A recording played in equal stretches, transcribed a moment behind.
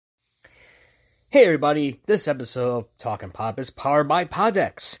Hey everybody, this episode of Talking Pop is powered by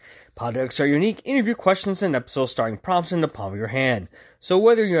Poddecks. Poddecks are unique interview questions and episodes starting prompts in the palm of your hand. So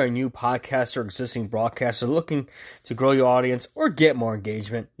whether you're a new podcaster or existing broadcaster looking to grow your audience or get more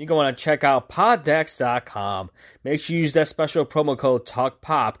engagement, you're going to want to check out Poddecks.com. Make sure you use that special promo code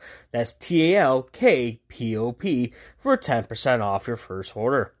TALKPOP, that's TALKPOP, for 10% off your first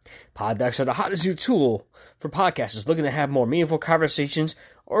order. Poddecks are the hottest new tool for podcasters looking to have more meaningful conversations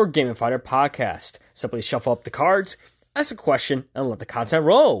or gamify their podcast. Simply shuffle up the cards, ask a question, and let the content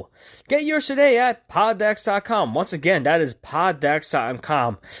roll. Get yours today at Poddecks.com. Once again, that is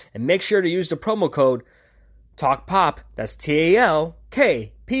Poddecks.com. And make sure to use the promo code TALKPOP, that's TALKPOP,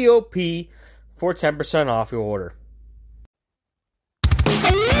 for 10% off your order.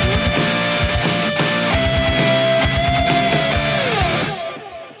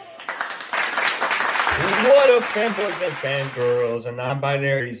 What up, fanboys and fangirls and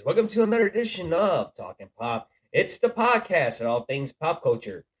non-binaries? Welcome to another edition of Talking Pop. It's the podcast and all things pop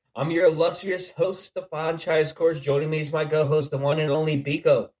culture. I'm your illustrious host, Stefan Chai. Of course, joining me is my co-host, the one and only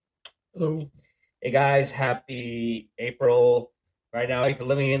Biko. Hello. Hey guys, happy April. Right now, if you're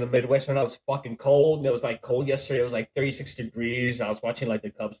living in the Midwest, when I was fucking cold, it was like cold yesterday. It was like 36 degrees. I was watching like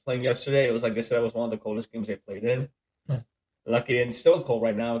the Cubs playing yesterday. It was like I said, it was one of the coldest games they played in. Lucky, and still cold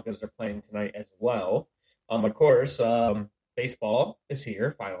right now because they're playing tonight as well. Of course, baseball is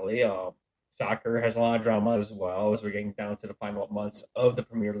here finally. Soccer has a lot of drama as well as we're getting down to the final months of the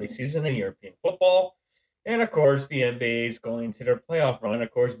Premier League season in European football. And of course, the NBA is going to their playoff run.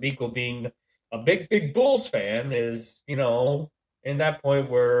 Of course, Biko, being a big Bulls fan, is, in that point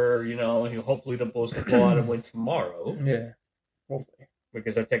where, hopefully the Bulls can go out and win tomorrow. Yeah, hopefully.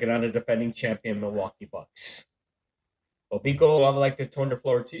 Because they're taking on the defending champion Milwaukee Bucks. Well, Biko, I would like to turn the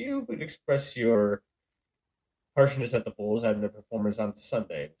floor to you. Please express your harshness at the Bulls and their performance on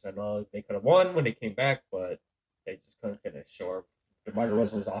Sunday. Because I know they could have won when they came back, but they just couldn't finish. Or DeMar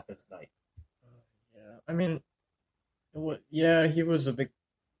DeRozan was off his night. Yeah, I mean, he was a big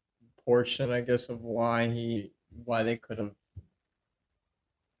portion, I guess, of why they could have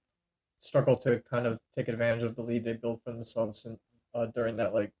struggled to kind of take advantage of the lead they built for themselves and during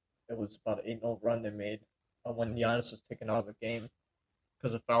that, it was about an 8-0 run they made when Giannis was taken out of the game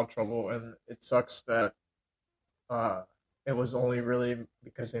because of foul trouble. And it sucks that it was only really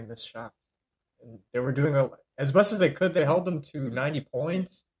because they missed shots. And they were doing as best as they could. They held them to 90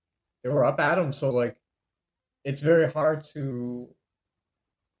 points. They were up at them, so it's very hard to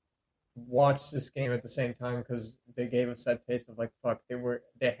watch this game at the same time because they gave us that taste of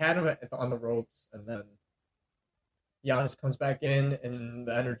they had them on the ropes, and then Giannis comes back in and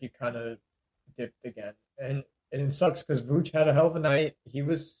the energy kind of dipped again. And it sucks because Vooch had a hell of a night. He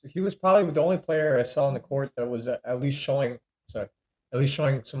was probably the only player I saw on the court that was at least showing some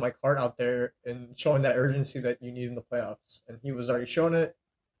heart out there and showing that urgency that you need in the playoffs. And he was already showing it.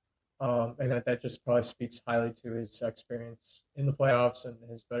 And that just probably speaks highly to his experience in the playoffs and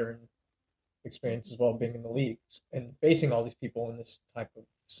his veteran experience as well, being in the leagues and facing all these people in this type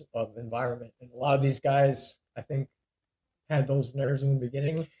of environment. And a lot of these guys, I think, had those nerves in the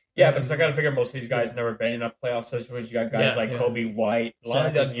beginning. Yeah, because I got to figure most of these guys never been in a playoff situation. You got guys Kobe White, a lot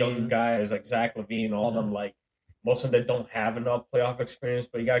of the young guys like Zach LaVine, all of them, most of them don't have enough playoff experience,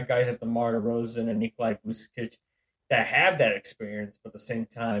 but you got guys like DeMar DeRozan and Nikolai Vucevic that have that experience, but at the same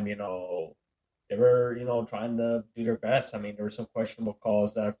time, they were, trying to do their best. I mean, there were some questionable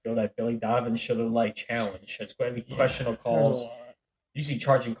calls that I feel that Billy Donovan should have challenged. It's going to be questionable calls. You see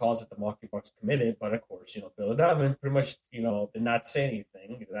charging calls that the Milwaukee Bucks committed, but of course, Billy Donovan pretty much, did not say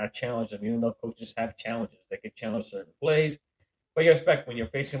anything, did not challenge them, even though coaches have challenges. They could challenge certain plays. But you expect when you're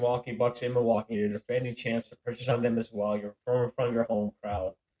facing Milwaukee Bucks in Milwaukee, you're defending champs, the pressure's on them as well. You're in front of your home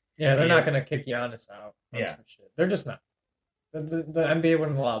crowd. Yeah, they're not going to kick Giannis out. Yeah. Some shit. They're just not. The NBA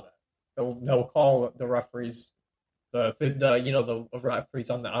wouldn't allow that. They'll call the referees, the referees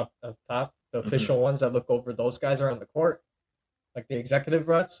on the top, the official ones that look over those guys are on the court. Like the executive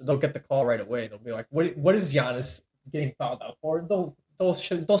refs, they'll get the call right away. They'll be like, "What is Giannis getting fouled out for?" They'll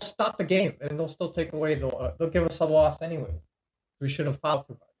stop the game and they'll still take away they'll give us a loss anyways. We should have fouled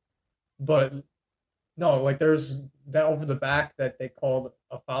too hard. But no, there's that over the back that they called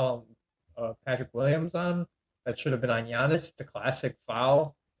a foul on Patrick Williams on that should have been on Giannis. It's a classic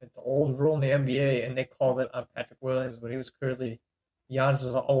foul. It's an old rule in the NBA, and they called it on Patrick Williams, but he was clearly Giannis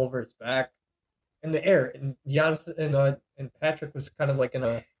is all over his back. In the air, and Giannis and Patrick was kind of in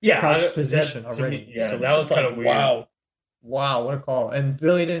a crouched position already. So that was kind of weird. Wow, what a call! And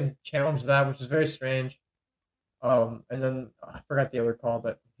Billy didn't challenge that, which is very strange. And then I forgot the other call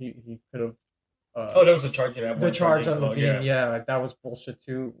that he could have there was a charge in that the one. charge on Levine, yeah, like, that was bullshit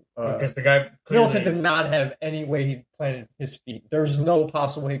too. because the guy Middleton did not have any way he planted his feet. There's no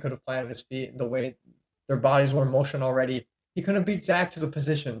possible way he could have planted his feet the way their bodies were in motion already. He couldn't beat Zach to the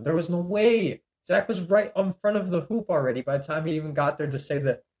position. There was no way. Zach was right in front of the hoop already by the time he even got there to say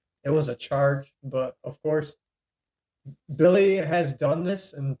that it was a charge. But of course, Billy has done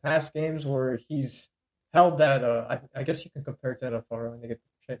this in past games where he's held that. I guess you can compare it to NFL when they get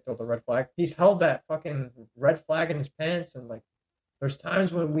the red flag. He's held that fucking red flag in his pants, and like, there's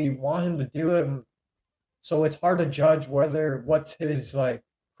times when we want him to do it, so it's hard to judge what's his like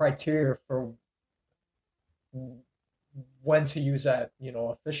criteria for when to use that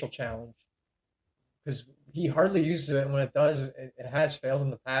official challenge, because he hardly uses it. And when it does, it has failed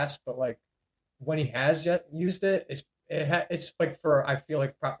in the past. But like, when he has yet used it, it's like, for, I feel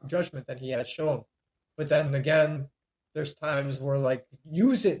like, proper judgment that he has shown. But then again, there's times where, like,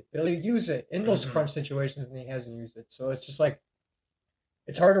 use it, Billy, use it in those crunch situations, and he hasn't used it. So it's just like,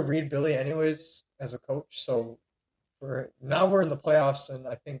 it's hard to read Billy anyways as a coach. So now we're in the playoffs, and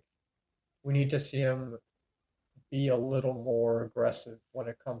I think we need to see him be a little more aggressive when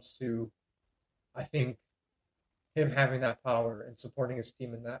it comes to, I think, him having that power and supporting his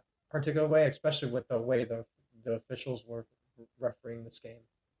team in that particular way, especially with the way the officials were refereeing this game.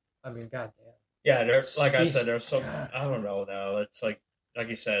 I mean, goddamn. Yeah, there's, like I said, there's some, I don't know now. It's like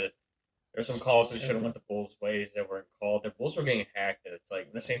you said, there's some calls that should have went the Bulls' ways that weren't called. The Bulls were getting hacked. And it's like,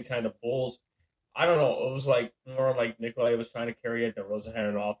 at the same time, the Bulls, I don't know, it was like more like Nikolai was trying to carry it. DeRozan had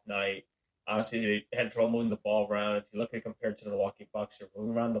an off night. Honestly, they had trouble moving the ball around. If you look at compared to the Milwaukee Bucks, they're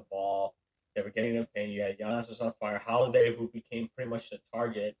moving around the ball. They were getting the pain. You had Giannis was on fire. Holiday, who became pretty much the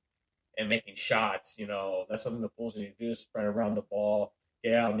target and making shots. That's something the Bulls need to do, is spread around the ball,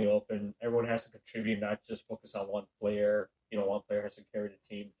 get out in the open. Everyone has to contribute, not just focus on one player. One player has to carry the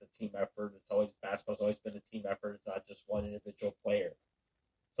team. It's a team effort. Basketball's always been a team effort. It's not just one individual player.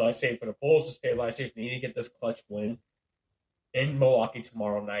 So I say for the Bulls to stabilize, they need to get this clutch win in Milwaukee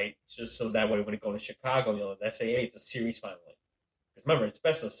tomorrow night, just so that way when they go to Chicago, they say, hey, it's a series finally. Because remember, it's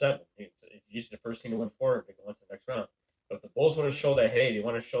best of 7. It's usually the first team to win 4 they go into the next round. But if the Bulls want to show that, hey, they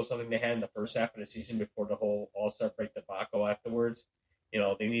want to show something they had in the first half of the season before the whole All-Star break debacle afterwards, they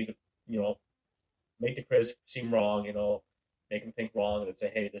need to, make the critics seem wrong, make them think wrong, and say,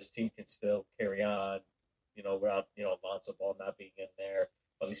 hey, this team can still carry on, without, Lonzo Ball not being in there.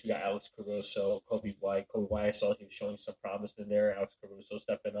 At least we got Alex Caruso, Kobe White. Kobe White, I saw he was showing some promise in there. Alex Caruso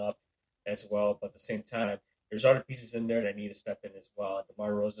stepping up as well. But at the same time, there's other pieces in there that need to step in as well. And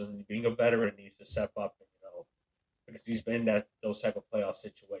DeMar DeRozan, being a veteran, needs to step up, because he's been in those type of playoff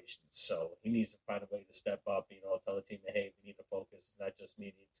situations. So he needs to find a way to step up, tell the team that, hey, we need to focus. It's not just me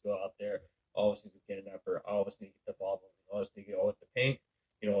needs to go out there. Always need to get an effort. Always need to get the ball moving. Always need to go with the paint.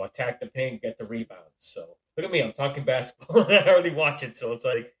 Attack the paint, get the rebounds. So look at me, I'm talking basketball. I already watch it. So it's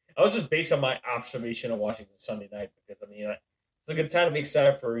like, I was just based on my observation of watching Sunday night, because it's a good time to be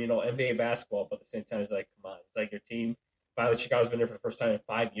excited for, NBA basketball, but at the same time, it's like, come on, it's like your team. Finally, Chicago's been there for the first time in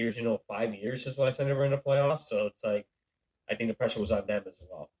 5 years. 5 years since the last time they were in the playoffs. So it's like, I think the pressure was on them as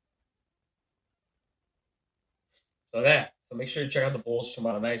well. So make sure to check out the Bulls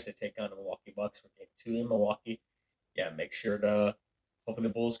tomorrow night as they take on the Milwaukee Bucks for Game 2 in Milwaukee. Yeah, make sure to, hopefully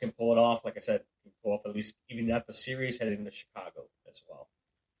the Bulls can pull it off. Like I said, pull off at least even out the series heading into Chicago as well.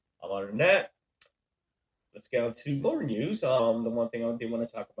 Other than that, let's get on to more news. The one thing I did want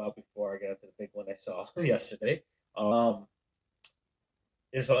to talk about before I get into the big one I saw yesterday.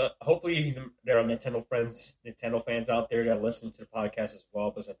 There's hopefully there are Nintendo fans out there that listen to the podcast as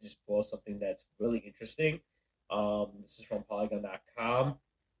well, because I just pulled something that's really interesting. This is from Polygon.com.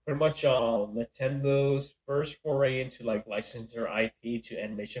 Pretty much Nintendo's first foray into licensing their IP to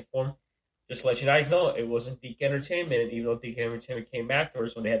animation form. Just to let you guys know, it wasn't DK Entertainment, even though DK Entertainment came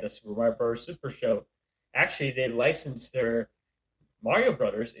afterwards when they had the Super Mario Bros. Super Show. Actually, they licensed their Mario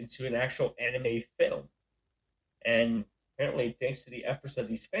Brothers into an actual anime film. And apparently, thanks to the efforts of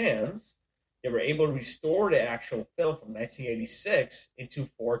these fans, they were able to restore the actual film from 1986 into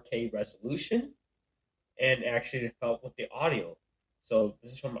 4K resolution and actually help with the audio. So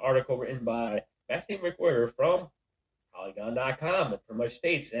this is from an article written by Matthew McWhirter from Polygon.com. It pretty much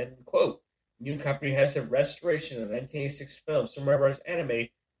states, and quote, new comprehensive restoration of 1986 film Super Mario Bros. Anime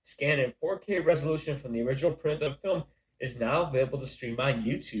scanned in 4K resolution from the original print of the film is now available to stream on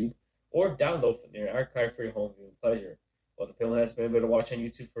YouTube or download from their archive for your home viewing pleasure. While the film has been able to watch on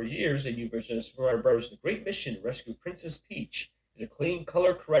YouTube for years, a new version of Super Mario Bros. The Great Mission to Rescue Princess Peach is a clean,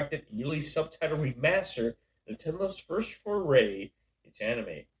 color-corrected, newly subtitled remaster, Nintendo's first foray into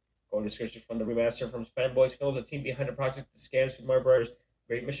anime. According to description from the remaster from Fanboys Films, the team behind the project to scan Super Mario Bros.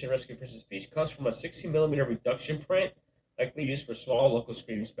 Great Mission Rescue Princess Peach comes from a 16mm reduction print, likely used for small local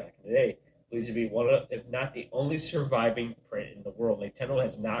screenings back in the day. Believed to be one of, if not the only surviving print in the world. Nintendo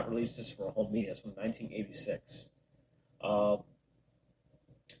has not released this for home media. It's from 1986.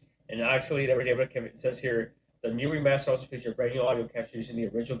 And actually, it says here, the new remaster also features brand new audio capture using the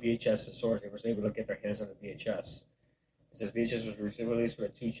original VHS and source. They were able to get their hands on the VHS. It says VHS was recently released with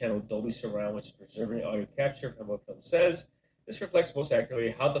a 2-channel Dolby Surround, which is preserving audio capture from what the film says. This reflects most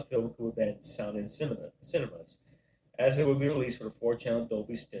accurately how the film could have been sounded in cinemas, as it would be released with a 4-channel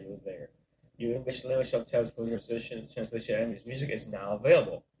Dolby stereo there. New English language subtitles, translation animated music is now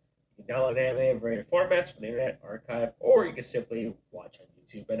available. You can download anime in various formats from the Internet Archive, or you can simply watch on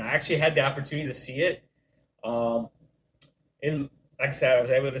YouTube. And I actually had the opportunity to see it. Like I said, I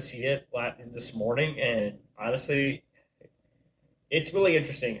was able to see it this morning, and honestly, it's really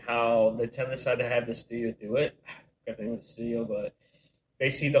interesting how Nintendo decided to have the studio do it. I forgot the name of the studio, but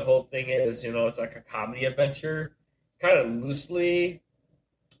basically the whole thing is, it's like a comedy adventure. It's kind of loosely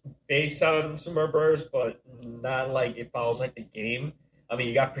based on Super Mario Bros., but not like it follows like the game. I mean,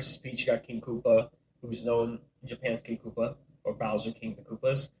 you got Princess Peach, you got King Koopa, who's known in Japan as King Koopa, or Bowser King of the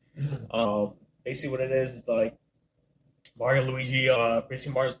Koopas. Basically what it is, it's like Mario and Luigi,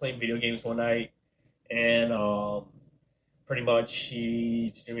 basically Mario's playing video games one night, and pretty much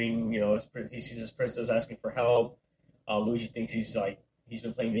he's doing, he sees his princess asking for help. Luigi thinks he's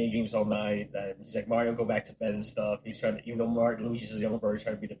been playing video games all night. He's like, Mario, go back to bed and stuff. He's trying to, even though Luigi's a younger brother, he's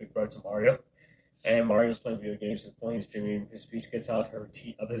trying to be the big brother to Mario. And Mario's playing video games, he's streaming. His Peach gets out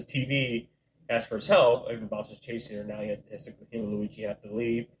of his TV, asks for his help, and Bowser's chasing her. Now him and Luigi have to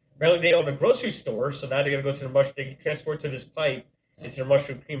leave. Apparently they own a grocery store, so now they gotta go to they transport to this pipe into the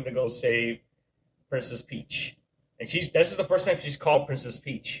mushroom kingdom to go save Princess Peach. And this is the first time she's called Princess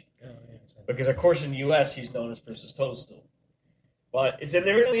Peach. Oh, yeah, because of course in the US she's known as Princess Toadstool. But it's a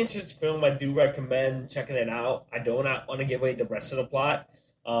really interesting film. I do recommend checking it out. I do not want to give away the rest of the plot.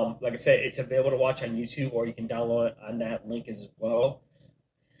 Like I said, it's available to watch on YouTube, or you can download it on that link as well.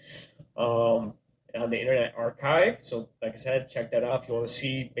 On the Internet Archive. So, like I said, check that out if you want to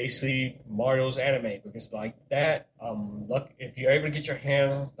see basically Mario's anime, because like that, look, if you're able to get your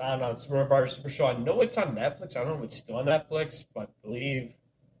hands on Super Mario Super Show, I know it's on Netflix. I don't know if it's still on Netflix, but I believe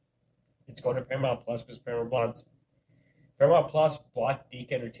it's going to Paramount Plus, because Paramount Plus bought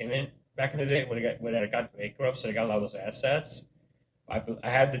Deke Entertainment back in the day when it got bankrupt, so they got a lot of those assets. I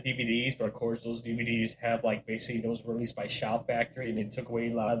had the DVDs, but of course those DVDs have basically those were released by Shout Factory, and they took away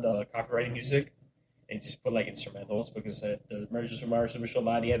a lot of the copyrighted music and just put instrumentals, because the Emergence of Mario Super Show, a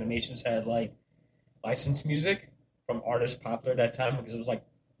lot of the animations had licensed music from artists popular at that time, because it was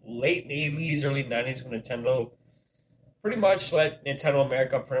late 80s, early 90s when Nintendo pretty much let Nintendo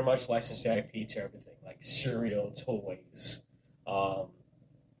America pretty much license the IP to everything, like cereal, toys,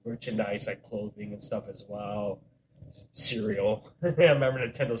 merchandise like clothing and stuff as well. Cereal. I remember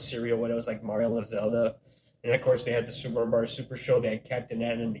Nintendo cereal when it was Mario and Zelda. And of course they had the Super Mario Super Show, they had Captain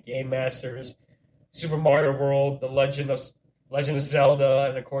N and the Game Masters, Super Mario World, The Legend of Zelda,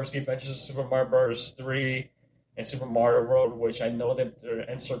 and of course The Adventures of Super Mario Bros. 3 and Super Mario World, which I know that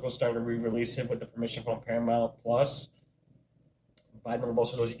N-Circle's starting to re-release it with the permission from Paramount Plus. But I know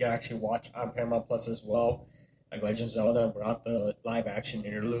most of those you can actually watch on Paramount Plus as well, like Legend of Zelda, without the live-action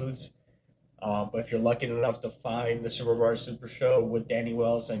interludes. But if you're lucky enough to find the Super Mario Super Show with Danny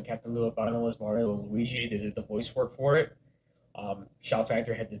Wells and Captain Lou Albano as Mario and Luigi, they did the voice work for it. Shout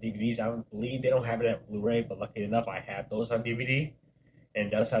Factory had the DVDs. I don't believe they don't have it at Blu-ray, but lucky enough, I have those on DVD. And it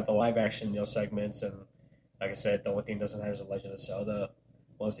does have the live-action segments. And like I said, the only thing it doesn't have is the Legend of Zelda.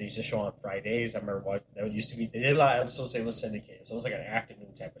 Ones they used to show on Fridays. I remember what that used to be. They did a lot of episodes. It was syndicated, so it was like an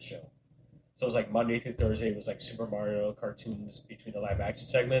afternoon type of show. So it was Monday through Thursday. It was Super Mario cartoons between the live-action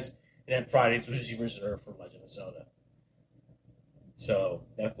segments. And then Fridays was usually reserved for Legend of Zelda. So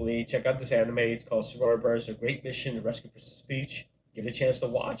definitely check out this anime. It's called Super Mario Bros. A Great Mission to Rescue Princess Peach. Give it a chance to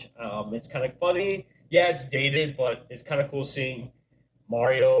watch. It's kind of funny. Yeah, it's dated, but it's kind of cool seeing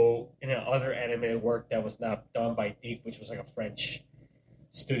Mario in another anime work that was not done by Deke, which was a French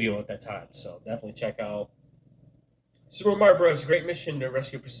studio at that time. So definitely check out Super Mario Bros. Great Mission to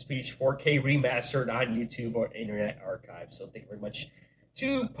Rescue Princess Peach 4K remastered on YouTube or Internet Archive. So thank you very much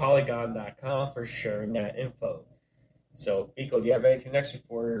to Polygon.com for sharing that info. So, Iko, do you have anything next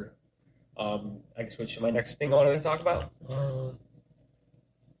before I can switch to my next thing I wanted to talk about?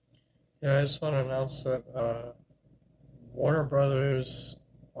 Yeah, I just want to announce that Warner Brothers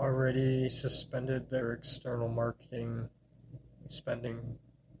already suspended their external marketing spending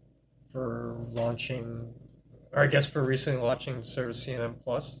for launching, or I guess for recently launching the service CNN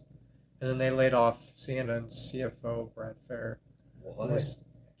Plus, and then they laid off CNN's CFO Brad Fair. What?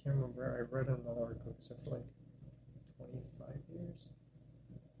 I can't remember. I read another article. It said for like 25 years.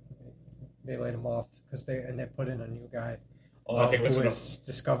 They laid him off because they put in a new guy. I think who was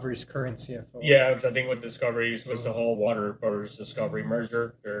Discovery's current CFO. Yeah, because I think with Discovery was the whole Warner Brothers Discovery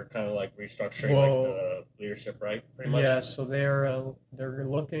merger. They're kind of like restructuring the leadership, right? Pretty much. Yeah, so they're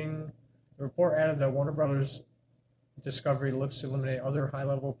looking. The report added that Warner Brothers Discovery looks to eliminate other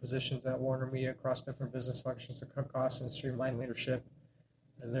high-level positions at Warner Media across different business functions to cut costs and streamline leadership.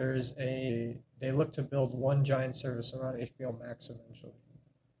 And they look to build one giant service around HBO Max eventually.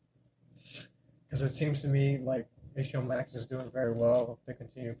 Because it seems to me like HBO Max is doing very well. They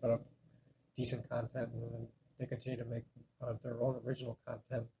continue to put up decent content, and they continue to make their own original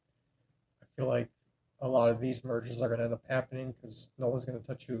content. I feel like a lot of these mergers are going to end up happening because no one's going to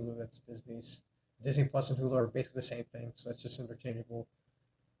touch Hulu. That's Disney's. Disney Plus and Hulu are basically the same thing, so it's just interchangeable.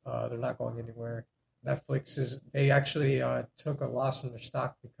 They're not going anywhere. They actually took a loss in their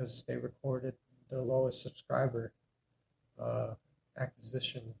stock because they recorded their lowest subscriber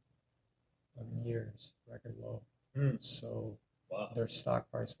acquisition of years, record low. So their stock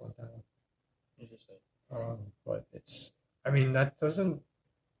price went down. Interesting. But that doesn't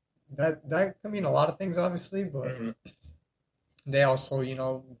that can mean a lot of things, obviously, but they also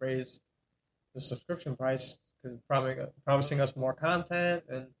raised the subscription price because promising us more content,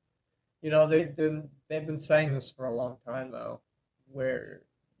 and they've been saying this for a long time now, where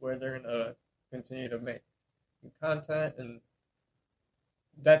they're gonna continue to make new content, and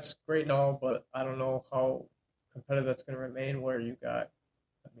that's great and all, but I don't know how competitive that's gonna remain. Where you got,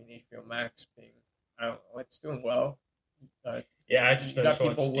 HBO Max being, I don't know, it's doing well. I just got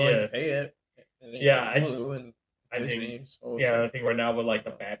people willing to pay it. I think right now with like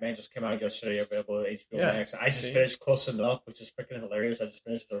the Batman just came out yesterday, available at HBO Max. I just finished Close Enough, which is freaking hilarious. I just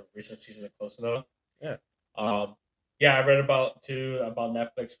finished the recent season of Close Enough. I read about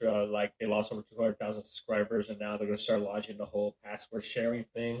Netflix. Like they lost over 200,000 subscribers, and now they're going to start launching the whole password sharing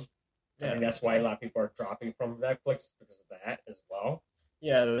thing. I think that's why a lot of people are dropping from Netflix because of that as well.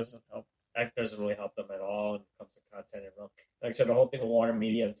 Yeah, that doesn't help. That doesn't really help them at all when it comes to content and like I said, the whole thing of Warner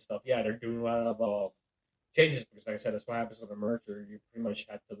Media and stuff. Yeah, they're doing a lot of changes because, like I said, that's what happens with a merger. You pretty much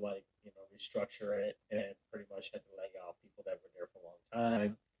had to restructure it and pretty much had to let out people that were there for a long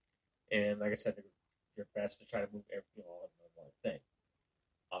time. And like I said, your best to try to move everything all into one thing.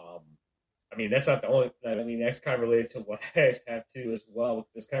 That's not the only. That's kind of related to what I have too as well.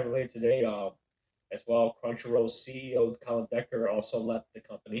 It's kind of related today. As well, Crunchyroll's CEO Colin Decker also left the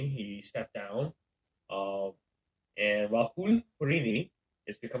company. He stepped down. And Rahul Purini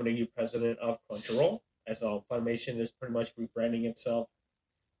is becoming the new president of Crunchyroll, as Funimation is pretty much rebranding itself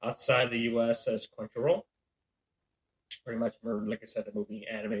outside the U.S. as Crunchyroll. Pretty much, like I said, the movie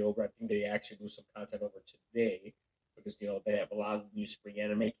anime over. I think they actually do some content over today because they have a lot of new spring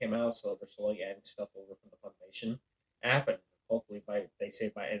anime came out, so they're slowly adding stuff over from the Funimation app, and hopefully by end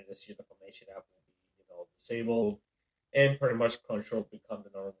of this year, the Funimation app will be disabled, and pretty much Crunchyroll become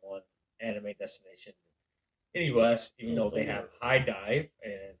the number one anime destination in the U.S. Even though they have High Dive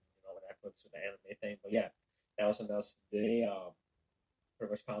and Netflix with the anime thing, but yeah, that was announced today.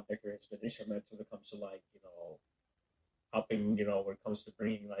 Pretty much Colin Decker has been instrumental when it comes to helping, when it comes to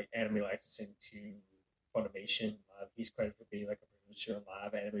bringing anime licensing to Funimation. He's credited for being a producer on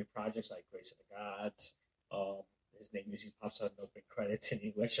live anime projects like Grace of the Gods. His name usually pops up in open credits in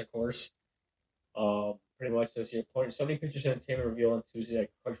English, of course. Pretty much this year, Sony Pictures Entertainment revealed on Tuesday that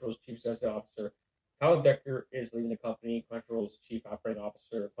Crunchyroll's chief executive officer Colin Decker is leaving the company. Crunchyroll's chief operating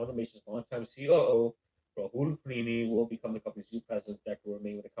officer, Funimation's longtime COO, Rahul Purini, will become the company's new president. Decker will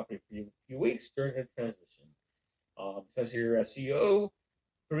remain with the company for a few weeks during the transition. It says here, as CEO,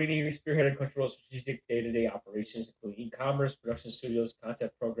 Purini spearheaded Crunchyroll's strategic day-to-day operations, including e-commerce, production studios,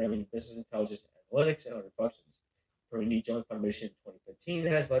 content programming, business intelligence, analytics, and other functions. Purini joined Funimation in 2015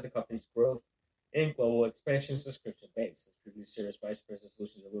 and has led the company's growth in global expansion subscription base. His previous service vice president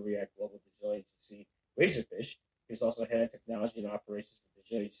solutions delivery at global digital agency Razorfish. He was also head of technology and operations for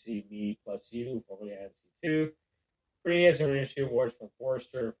digital agency Me Plus You, formerly NC2. Purini has earned industry awards from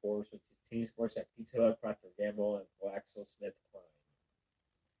Forrester, Forbes with his team sports at Pizza Hut, Procter & Gamble, and GlaxoSmithKline.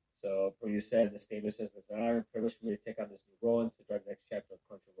 So Purini said in the statement, says it's an honor and privilege for me to take on this new role and to drive the next chapter of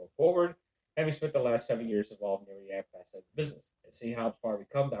Crunchyroll forward. Having spent the last 7 years involved in every facet of the business and seeing how far we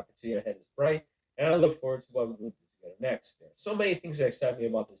come, the opportunity ahead is bright. And I look forward to what we will do together next. There are so many things that excite me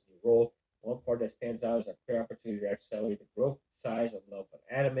about this new role. One part that stands out is our fair opportunity to accelerate the growth, size, and love of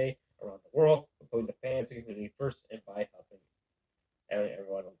anime around the world, by putting the fans and community first and by helping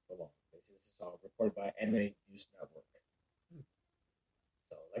everyone along. This is all reported by Anime News Network.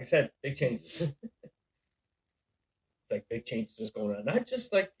 So, like I said, big changes. it's like big changes is going on, not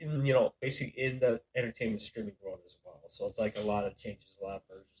just like in basically in the entertainment streaming world as well. So it's like a lot of changes, a lot of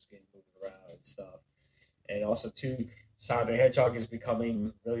mergers getting moved around and stuff. And also too, Sonic the Hedgehog is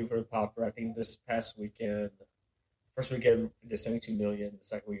becoming really very popular. I think this past weekend, first weekend did 72 million. The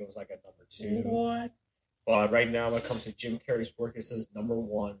second weekend was like at number 2. What? But right now, when it comes to Jim Carrey's work, it says number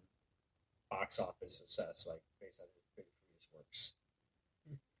 1 box office success, like based on his previous works.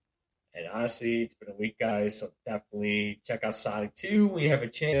 And honestly, it's been a week, guys. So definitely check out Sonic 2 when you have a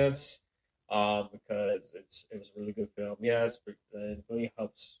chance, because it was a really good film. Yeah, it really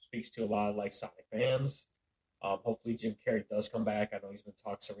speaks to a lot of like Sonic fans. Hopefully, Jim Carrey does come back. I know he's been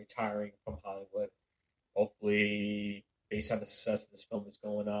talks of retiring from Hollywood. Hopefully, based on the success of this film that's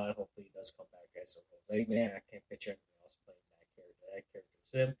going on, hopefully he does come back as a Eggman. I can't picture anyone else playing that character. That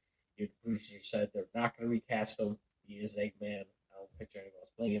character's him. The producer said they're not going to recast him. He is Eggman. I don't picture anyone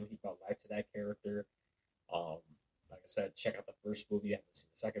else playing him. He brought life to that character. Like I said, check out the first movie. I haven't seen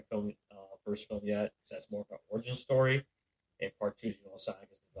the second film, first film yet, because that's more of an origin story. And part 2, Sonic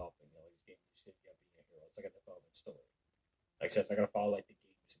is developing. He's getting used to being a hero. It's like a development story. Like I said, it's not gonna follow like the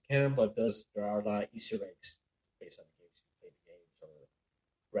games in canon, but there are a lot of Easter eggs based on the games. You play the games or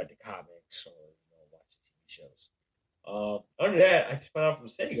read the comics or watch the TV shows. Other than that, I just found out from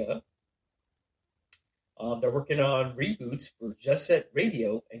Sega. They're working on reboots for Jet Set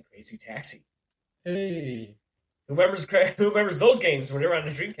Radio and Crazy Taxi. Hey, who remembers those games when they were on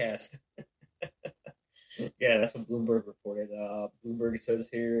the Dreamcast? Yeah, that's what Bloomberg reported. Bloomberg says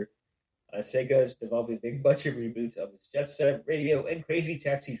here, Sega is developing big budget reboots of its Jet Set Radio and Crazy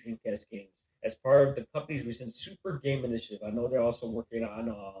Taxi Dreamcast games as part of the company's recent Super Game Initiative. I know they're also working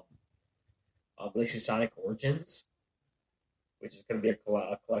on Sonic Origins, which is going to be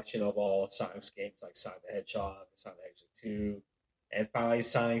a collection of all Sonic's games like Sonic the Hedgehog, Sonic the Hedgehog 2, and finally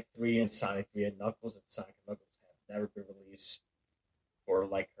Sonic 3 and Sonic 3 and Knuckles. And Sonic and Knuckles have never been released for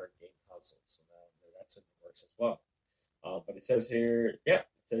like current game consoles, so that's in the works as well. But it says here, it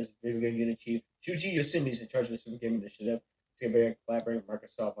says video game unit chief Shuji Yoshimi is in charge of the Super Game Initiative. He's going to be collaborating with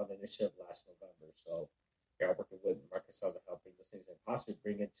Microsoft on the initiative last November. So they are working with Microsoft to help bring those things and possibly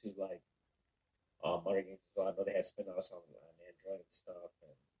bring it to like other games as well. I know they had spin-offs on Android and stuff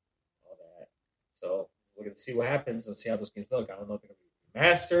and all that. So we're going to see what happens and see how those games look. I don't know if they're going to be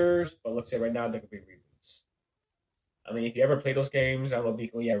remasters, but let's say right now they're going to be reboots. I mean, if you ever play those games, I don't know,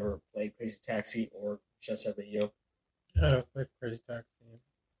 Biko, you ever played Crazy Taxi or Jet Set Radio? Yeah, I played Crazy Taxi.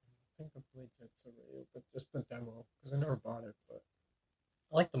 I think I played Jet Set Radio, but just the demo, because I never bought it, but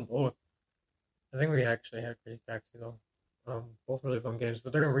I like them both. I think we actually had Crazy Taxi, though. Both really fun games,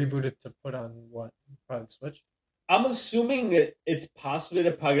 but they're going to reboot it to put on what? Probably Switch? I'm assuming it's possibly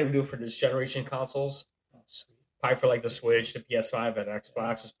they're probably going to do it for this generation consoles. Oh, sweet. Probably for like the Switch, the PS5, and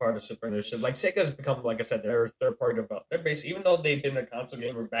Xbox as part of the Super Initiative. Like Sega's become, like I said, they're a third-party developer. They're basically, even though they've been a console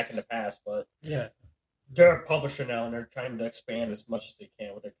gamer back in the past, but yeah, they're a publisher now, and they're trying to expand as much as they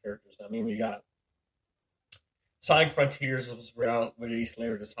can with their characters. I mean, we got Sonic Frontiers was released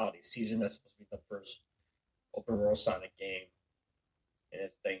later this holiday season. That's supposed to be the first open world Sonic game, and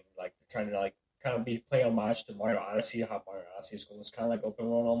it's thing like they're trying to like kind of play homage to Mario Odyssey. How Mario Odyssey is going, it's kind of like open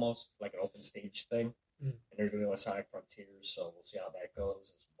world almost, like an open stage thing. And they're doing it with Sonic Frontiers, so we'll see how that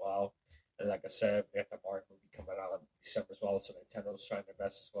goes as well. And like I said, we have the Mario movie coming out in December as well, so Nintendo's trying their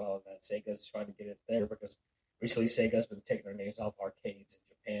best as well, and then Sega's trying to get it there because recently Sega's been taking their names off arcades in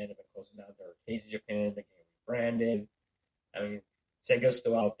Japan. They've been closing down their arcades in Japan. They're getting rebranded. I mean, Sega's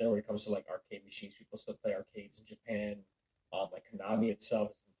still out there when it comes to like arcade machines. People still play arcades in Japan. Like Konami itself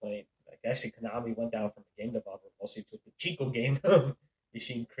has been playing. Like actually, Konami went down from the game developer mostly to the Chico game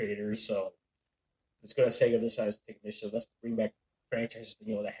machine creators. So it's going to Sega decides to take initiative. Let's bring back franchises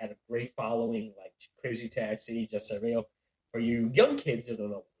that had a great following, like Crazy Taxi, Jet Set Radio. For you young kids that don't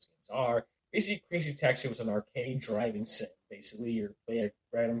know what those games are, basically Crazy Taxi was an arcade driving sim. Basically, you're playing a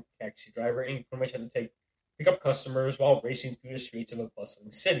random taxi driver, and you pretty much have to pick up customers while racing through the streets of a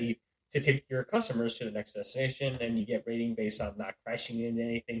bustling city to take your customers to the next destination. And you get rating based on not crashing into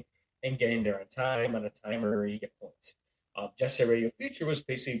anything and getting there on time on a timer. You get points. Jet Set Radio Future was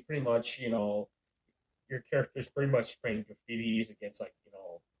basically pretty much your character's pretty much spraying graffitis against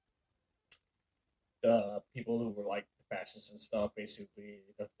the people who were like the fascists and stuff, basically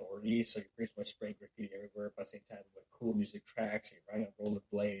the authorities. So you're pretty much spraying graffiti everywhere, but at the same time with cool music tracks. You're riding on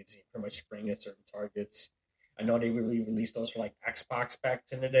rollerblades. You're pretty much spraying at certain targets. I know they really released those for like Xbox back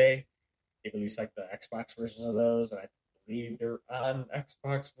in the day. They released like the Xbox versions of those, and I believe they're on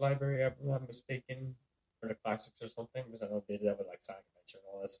Xbox library. If I'm not mistaken, for the classics or something, because I know they did that with like Sonic Adventure and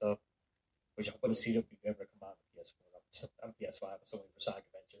all that stuff. Which I'm going to see if we ever come out on PS4. On PS5, I'm still waiting for Sonic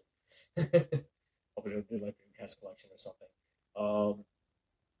Adventure. Hopefully they'll do like cast collection or something.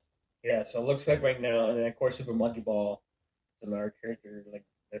 Yeah, so it looks like right now, and then of course Super Monkey Ball is another character like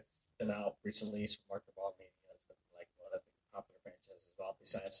that's been out recently. Super Monkey Ball Mania has been like one of the popular franchises as well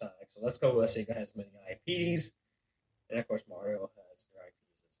besides Sonic. So let's go. Sega has many IPs, and of course Mario has their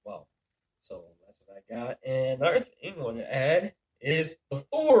IPs as well. So that's what I got. And another thing I want to add is the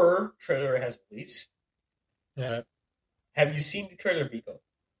Thor trailer has released. Yeah. Have you seen the trailer, Biko?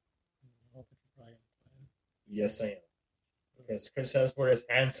 Yes, I am. Because Chris Hemsworth is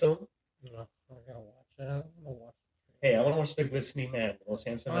handsome. No, I gotta watch it. I don't want to watch the trailer. Hey, I want to watch the glistening man, the most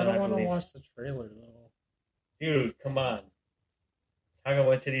handsome man. I don't want to watch the trailer though. Dude, come on. Taika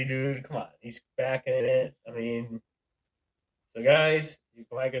Waititi, dude, come on. He's back in it. I mean, so guys, you're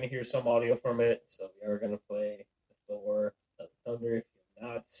probably gonna hear some audio from it. So we are gonna play the Thor, the Thunder. If you've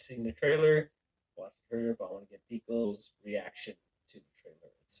not seen the trailer, watch the trailer. But I want to get Biko's reaction to the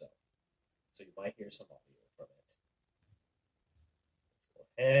trailer itself. So you might hear some audio from it. Let's go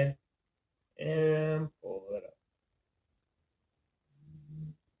ahead and pull it up.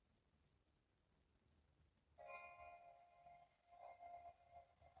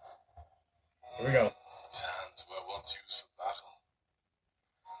 Here we go. His hands were once used for battle.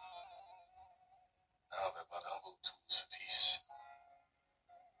 Now they're but humble tools for peace.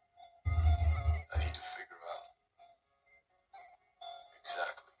 I need to figure out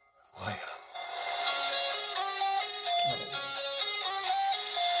exactly who I am. I'm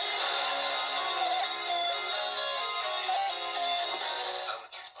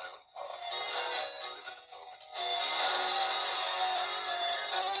gonna choose my own path. Live in the moment.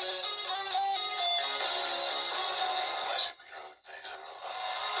 My superheroic days are over.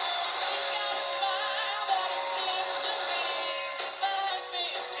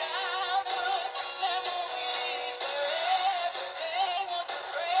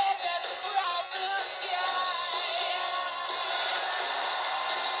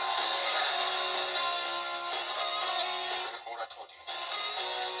 Remember what I told you?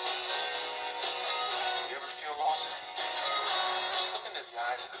 You ever feel lost? Just look into the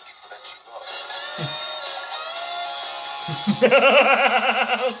eyes of the people that you love.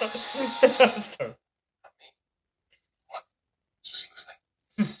 Stop. Not me. What? Just listening.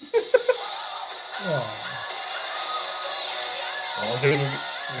 Oh, dude, it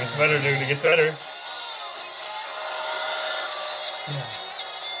gets better, dude. It gets better. Yeah.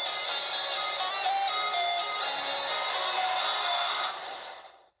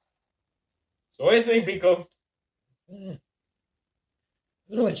 So what do you think, Biko? Doesn't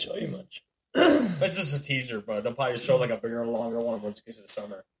really show you much. It's just a teaser, but they'll probably show like a bigger, longer one once it gets to the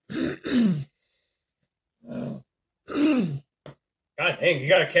summer. God dang, you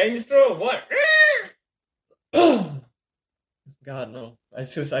got a cat in your throat? What? God no. I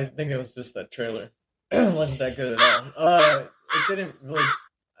think it was just that trailer. It wasn't that good at all. It didn't really.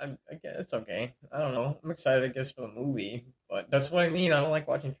 I guess it's okay. I don't know. I'm excited, I guess, for the movie, but that's what I mean. I don't like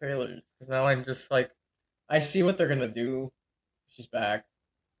watching trailers because now I'm just like, I see what they're gonna do. She's back,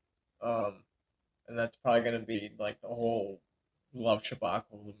 and that's probably gonna be like the whole love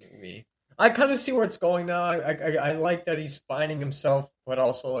shabacle of the movie. I kind of see where it's going now. I like that he's finding himself, but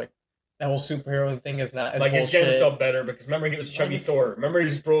also like that whole superhero thing is not as like he's getting bullshit. himself better because remember he was chubby Thor. Remember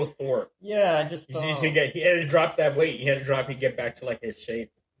he's bro Thor. Yeah, I just he had to drop that weight. He had to drop. He'd get back to like his shape.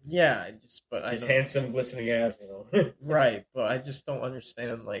 yeah, His handsome, glistening ass, you know. Right, but I just don't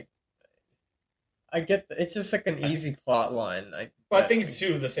understand. Like, I get it's just like an easy plot line. But I think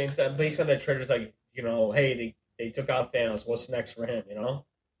too, at the same time, based on that trailer, it's like hey, they took out Thanos. What's next for him?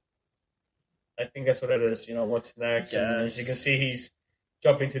 I think that's what it is. What's next? And as you can see, he's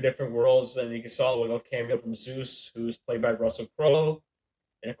jumping to different worlds, and you can saw a little cameo from Zeus, who's played by Russell Crowe,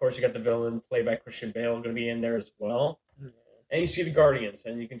 and of course you got the villain played by Christian Bale going to be in there as well. And you see the Guardians,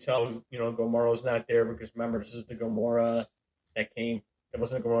 and you can tell, Gamora's not there because remember, this is the Gamora that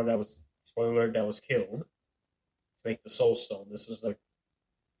wasn't the Gamora that was, spoiler, that was killed to make the Soul Stone. This is the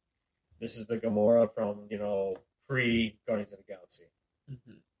Gamora from, pre Guardians of the Galaxy.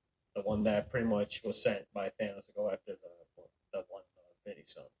 Mm-hmm. The one that pretty much was sent by Thanos to go after the one Infinity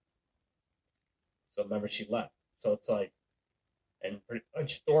Stone. So remember, she left. So it's like, and pretty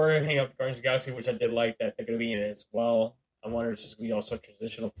much Thor hanging out with Guardians of the Galaxy, which I did like that they're going to be in it as well. I wonder if it's just going to be also a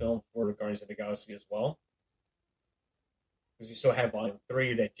transitional film for the Guardians of the Galaxy as well. Because we still have Volume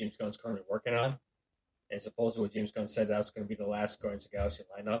 3 that James Gunn's currently working on. And supposedly what James Gunn said that was going to be the last Guardians of the Galaxy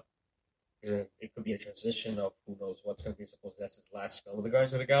lineup. Because it could be a transition of who knows what's going to be. Supposedly that's his last film with the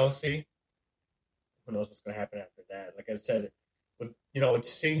Guardians of the Galaxy. Who knows what's going to happen after that. Like I said, with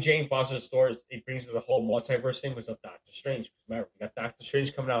seeing Jane Foster's stories, it brings to the whole multiverse thing was of Doctor Strange. Remember, we got Doctor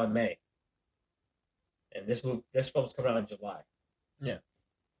Strange coming out in May. And this film's coming out in July. Yeah.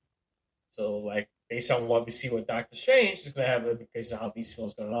 So, like, based on what we see with Doctor Strange, is going to have it because of how these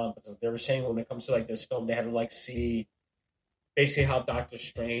films going on. But so they were saying when it comes to, like, this film, they had to, like, see basically how Doctor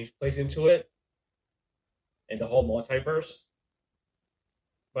Strange plays into it and the whole multiverse.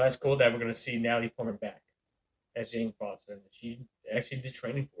 But that's cool that we're going to see Natalie Portman back as Jane Foster. And she actually did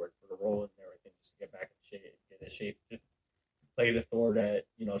training for it, for the role and everything, just to get back in shape, get in shape to play the Thor that,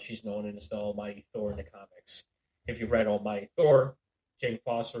 you know, she's known in. It's the Almighty Thor in the comics. If you read Almighty Thor, Jane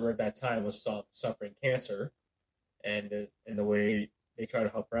Foster at that time was suffering cancer, and the way they try to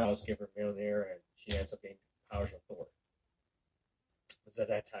help her out is give her Mjolnir, and she ends up getting powers of Thor. Because at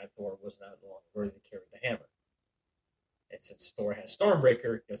that time, Thor was not no longer worthy to carry the hammer. And since Thor has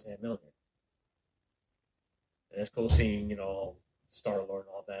Stormbreaker, he doesn't have Mjolnir. And it's cool seeing, you know, Star-Lord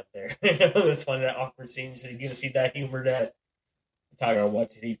and all that there. It's funny, that awkward scene. So you get to see that humor that Taika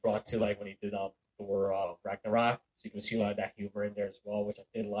Waititi brought to, like, when he did Thor Ragnarok. So you can see a lot of that humor in there as well, which I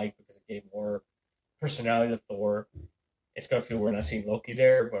did like because it gave more personality to Thor. It's going to feel we're not seeing Loki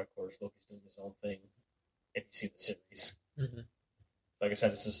there, but of course Loki's doing his own thing if you see the series. Mm-hmm. Like I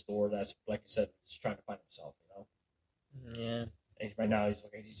said, this is Thor that's, like you said, just trying to find himself, you know? Yeah. And right now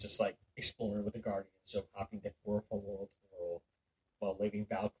he's just like exploring with the Guardians, so hopping from world to world while leaving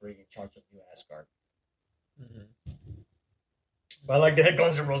Valkyrie in charge of New Asgard. Mm-hmm. But I like that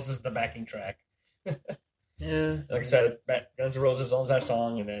Guns N' Roses is the backing track. Yeah. Like I said, Guns N' Roses owns that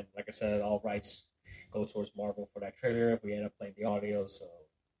song, and then, like I said, all rights go towards Marvel for that trailer. We end up playing the audio, so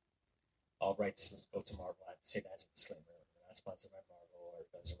all rights go to Marvel. I have to say that as a disclaimer. We're not sponsored by Marvel or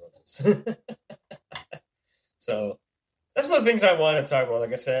Guns N' Roses. So that's the things I wanted to talk about.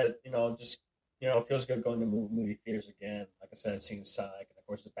 Like I said, you know, just, you know, it feels good going to movie theaters again. Like I said, seeing Sonic, and of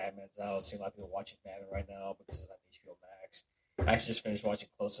course the Batman's out. Seeing a lot of people watching Batman right now because it's on HBO Max. I actually just finished watching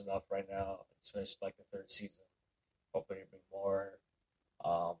Close Enough right now. It's finished like the third season. Hopefully it'll be more.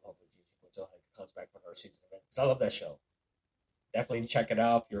 Hopefully Gigi Quintel comes back for another season again because I love that show. Definitely check it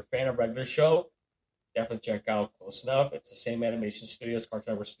out. If you're a fan of regular show, definitely check out Close Enough. It's the same animation studios,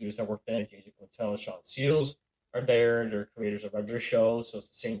 Cartoon Network studios that worked in. Gigi Quintel, Sean Seals are there. They're creators of regular show, so it's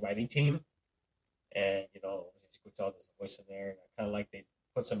the same writing team. And, you know, Gigi Quintel does the voice in there. And I kind of like they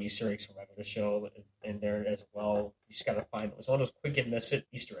put some Easter eggs from regular show in there as well. You just got to find it. It's one of those quick and miss it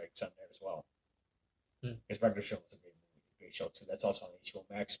Easter eggs on there as well. Because regular show is a great show too. That's also on HBO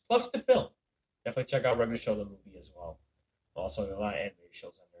Max. Plus the film. Definitely check out regular show, the movie as well. Also, a lot of animated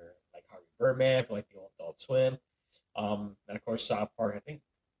shows on there, like Harvey Birdman, for like the old Adult Swim. And of course, South Park. I think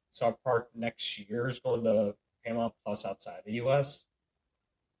South Park next year is going to Paramount Plus outside the US.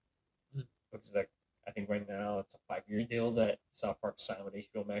 Because I think right now it's a 5-year deal that South Park signed with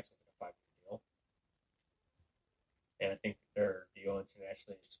HBO Max. It's like a 5-year deal. And I think their deal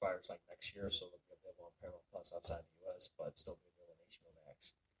internationally expires like next year, so they'll be available on Paramount Plus outside the US, but still be available on HBO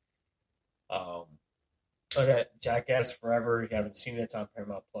Max. Okay, Jackass Forever. If you haven't seen it, it's on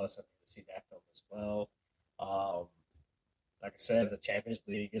Paramount Plus. I need to see that film as well. Like I said, the Champions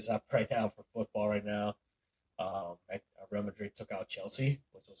League is up right now for football right now. Real Madrid took out Chelsea,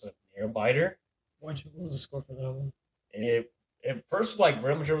 which was a near biter. What was the score for that one? It first, like,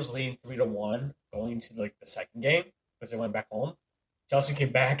 Real Madrid was leading 3-1 going into like the second game because they went back home. Chelsea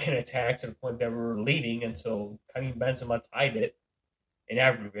came back and attacked to the point they were leading until Karim Benzema tied it in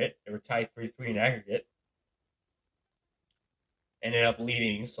aggregate. They were tied 3-3 in aggregate. Ended up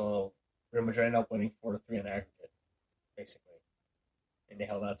leading, so Real Madrid ended up winning 4-3 in aggregate, basically. And they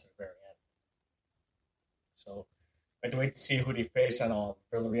held out to the very end. So I had to wait to see who they face on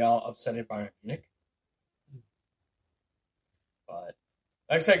Villarreal upsetted Bayern Munich. But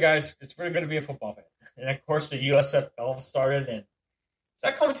like I said, guys, it's really good to be a football fan. And of course, the USFL started, and it's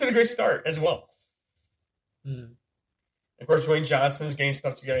not coming to a great start as well. Mm-hmm. Of course, Dwayne Johnson's getting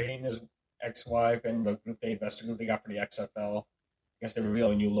stuff together. He and his ex-wife and the group they investor group they got for the XFL. I guess they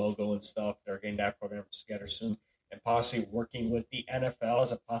reveal a new logo and stuff. They're getting that program together soon, and possibly working with the NFL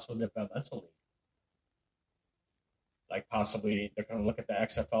as a possible developmental league. Like possibly they're going to look at the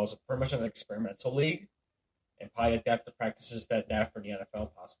XFL as pretty much an experimental league, and probably adapt the practices that they have for the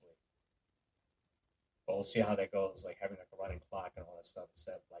NFL possibly. But we'll see how that goes. Like having like a running clock and all that stuff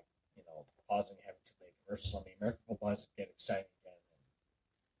instead of like, you know, pausing and having too many commercials on the American football has to get exciting again.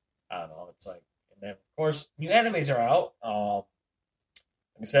 And I don't know. It's like, and then of course new animes are out.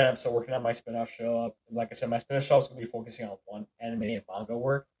 Like I said, I'm still working on my spin-off show. Like I said, my spin-off show is going to be focusing on one anime and manga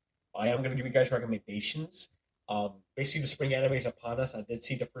work. I am going to give you guys recommendations. Basically, the spring anime is upon us. I did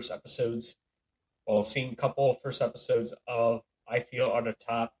see the first episodes. Well, seeing a couple of first episodes of I feel are the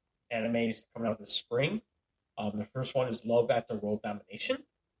top animes coming out this spring. The first one is Love After World Domination.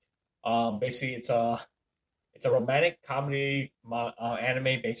 Basically, it's a It's a romantic comedy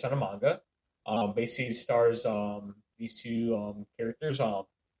anime based on a manga. Basically stars these two characters,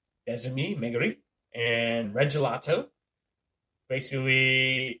 Nezumi Meguri and Red Gelato.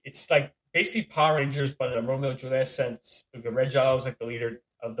 Basically, it's like basically Power Rangers, but in a Romeo and Juliet sense. The Red Gelato is like the leader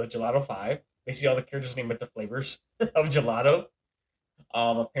of the Gelato Five. Basically, all the characters name it the flavors of gelato.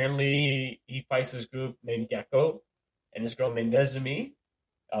 Apparently, he fights this group named Gecko, and this girl named Nezumi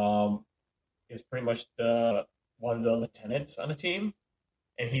um, is pretty much the one of the lieutenants on the team,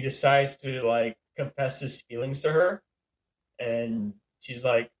 and he decides to like confess his feelings to her, and she's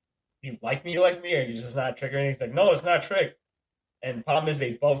like, "You like me? You like me? Or you just not a trick?" And he's like, "No, it's not a trick." And the problem is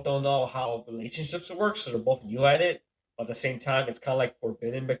they both don't know how relationships work, so they're both new at it. But at the same time, it's kind of like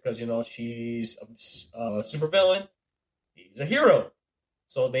forbidden because she's a supervillain, he's a hero,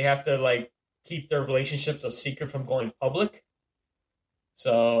 so they have to like keep their relationships a secret from going public.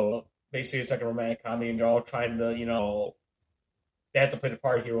 So basically, it's like a romantic comedy, and they're all trying to they have to play the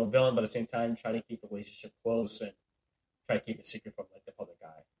part of hero and villain, but at the same time, try to keep the relationship close and try to keep it secret from like the public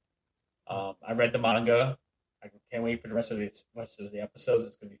eye. I read the manga. I can't wait for the rest of the episodes.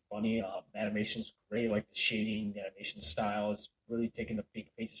 It's gonna be funny. The animation's great, like the shading, the animation style is really taking the big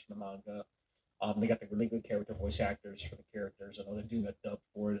pages from the manga. They got the really good character voice actors for the characters. I know they're doing a dub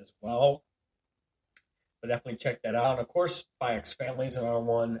for it as well. But definitely check that out. And of course, Spy X Family is another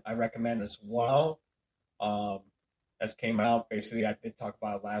one I recommend as well. Um, as came out, basically, I did talk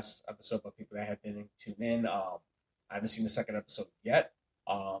about it last episode, but people that didn't tune in. I haven't seen the second episode yet,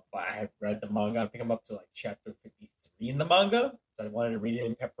 but I have read the manga. I think I'm up to like chapter 53 in the manga. So I wanted to read it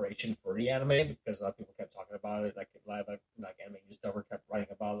in preparation for the anime because a lot of people kept talking about it. Like live, like anime news Dover kept writing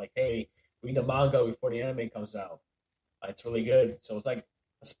about like, hey, read the manga before the anime comes out. It's really good. So it's like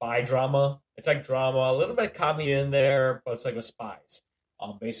a spy drama. It's like drama, a little bit of comedy in there, but it's like with spies.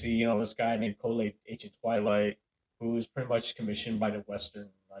 Basically, this guy named Cole Agent Twilight, who is pretty much commissioned by the Western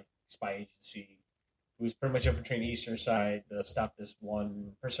like spy agency, who's pretty much infiltrating the Eastern side to stop this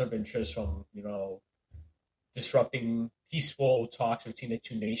one person of interest from disrupting peaceful talks between the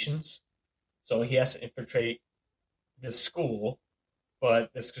two nations. So he has to infiltrate this school, but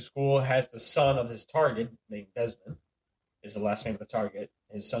this school has the son of his target named Desmond is the last name of the target.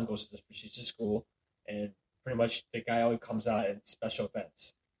 His son goes to this prestigious school, and pretty much the guy always comes out in special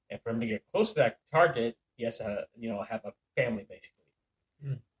events. And for him to get close to that target, he has to, have a family basically.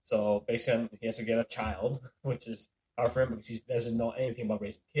 Mm. So basically, he has to get a child, which is hard for him because he doesn't know anything about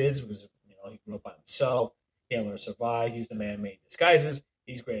raising kids because he grew up by himself. He can't learn to survive. He's the man made disguises.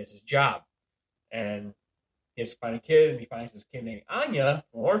 He's great at his job, and he has to find a kid, and he finds this kid named Anya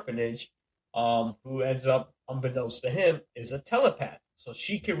from an orphanage, who ends up, unbeknownst to him, is a telepath. So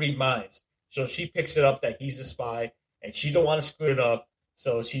she can read minds. So she picks it up that he's a spy, and she don't want to screw it up.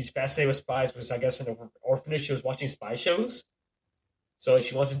 So she's fascinated with spies because I guess in the orphanage she was watching spy shows. So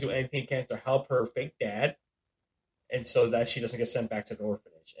she wants to do anything can to help her fake dad, and so that she doesn't get sent back to the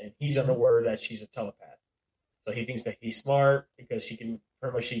orphanage. And he's unaware that she's a telepath. So he thinks that he's smart because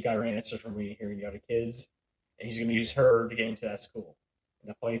she got her answers from hearing the other kids, and he's going to use her to get into that school. And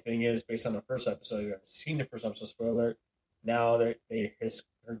the funny thing is, based on the first episode, you haven't seen the first episode, spoiler. Now her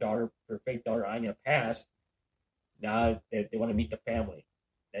fake daughter Anya passed. Now they want to meet the family,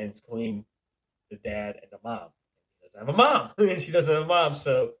 and it's including the dad and the mom. He doesn't have a mom, and she doesn't have a mom.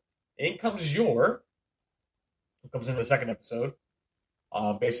 So in comes Yor, who comes in the second episode.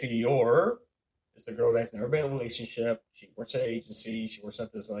 Basically, Yor is the girl that's never been in a relationship. She works at an agency. She works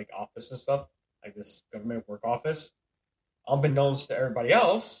at this like office and stuff, like this government work office. Unbeknownst to everybody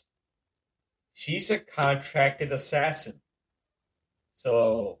else, she's a contracted assassin.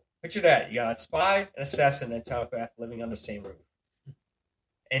 So picture that. You got a spy, an assassin, and a telepath living under the same roof.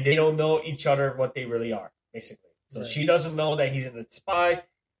 And they don't know each other what they really are, basically. So right. She doesn't know that he's a spy,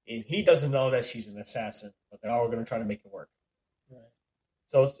 and he doesn't know that she's an assassin. But they're all going to try to make it work. Right.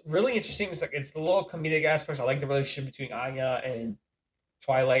 So it's really interesting. It's the little comedic aspects. I like the relationship between Anya and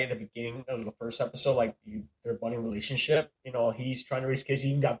Twilight at the beginning of the first episode, like their budding relationship. He's trying to raise kids. He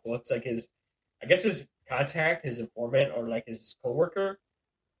even got books. Like his contact, his informant, or like his coworker,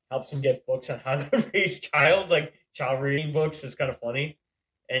 helps him get books on how to raise child, like child reading books. It's kind of funny.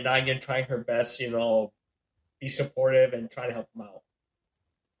 And Anya trying her best, be supportive and try to help him out.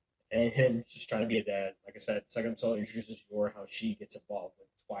 And him just trying to be a dad. Like I said, second episode introduces Yor, how she gets involved with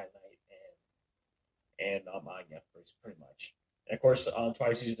Twilight and Anya, pretty much. And of course,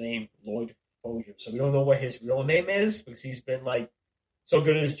 Twilight's his name, Lloyd Foger. So we don't know what his real name is because he's been like so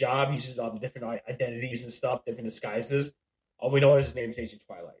good at his job. He's used different identities and stuff, different disguises. All we know is his name is Agent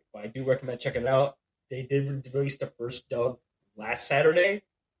Twilight. But I do recommend checking it out. They did release the first dub last Saturday.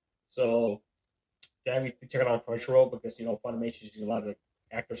 So definitely check it out on Crunchyroll because Funimation is using a lot of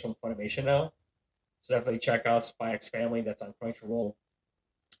actors from Funimation now. So definitely check out Spy X Family. That's on Crunchyroll,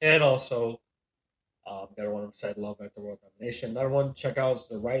 and also the other one said Love at the World Domination. Another one check out is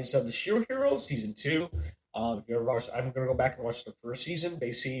The Rise of the Shield Hero season 2. If you're watch, I'm gonna go back and watch the first season.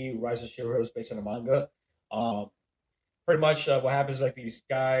 Basically, Rise of the Shield Hero is based on a manga. Um, Pretty much what happens is like these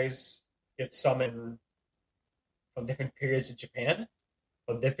guys get summoned from different periods of Japan,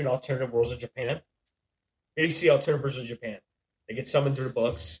 from different alternative worlds of Japan. Here you see alternative worlds of Japan. They get summoned through the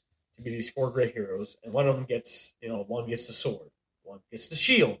books to be these 4 great heroes, and one of them gets, one gets the sword, one gets the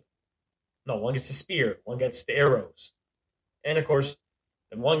shield, no, one gets the spear, one gets the arrows, and of course,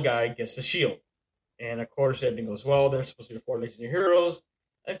 then one guy gets the shield. And of course, everything goes well. They're supposed to be the 4 legendary heroes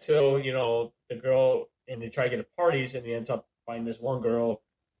until the girl and they try to get to parties, and he ends up finding this one girl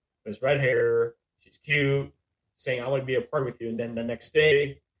with red hair. She's cute, saying, "I want to be a part with you." And then the next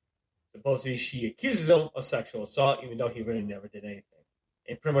day, supposedly she accuses him of sexual assault, even though he really never did anything.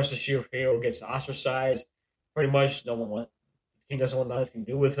 And pretty much the shield hero gets ostracized. Pretty much, no one wants. He doesn't want nothing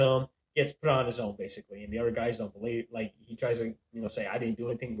to do with him. He gets put on his own, basically, and the other guys don't believe. Like he tries to, say, "I didn't do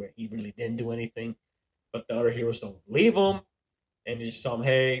anything," where he really didn't do anything. But the other heroes don't believe him, and they just tell him,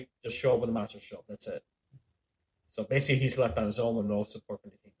 "Hey, just show up when the monsters show up. That's it." So basically, he's left on his own with no support from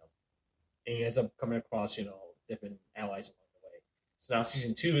the kingdom, and he ends up coming across, different allies along the way. So now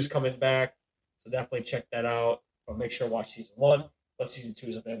season 2 is coming back, so definitely check that out. But make sure to watch season 1. But season 2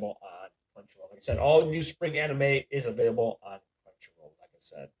 is available on Crunchyroll. Like I said, all new spring anime is available on Crunchyroll. Like I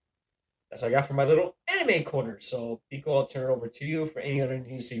said, that's what I got for my little anime corner. So, Pico, I'll turn it over to you for any other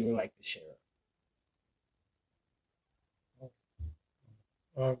news that you would like to share.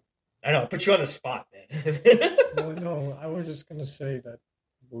 I know, I put you on the spot, man. Well, no, I was just gonna say that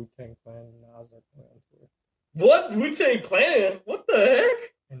Wu-Tang Clan and Nas are going on tour. What? Wu-Tang Clan? What the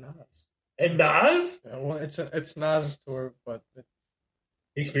heck? And Nas. And Nas? Yeah, well, it's Nas' tour, but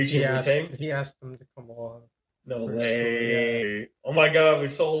he's featuring Wu-Tang? He asked them to come along. No way. Yeah. Oh my god, we're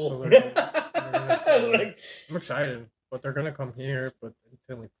so I'm excited, but they're gonna come here, but in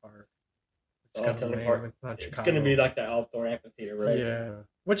Tinley Park. It's going to be like the outdoor amphitheater, right? Yeah,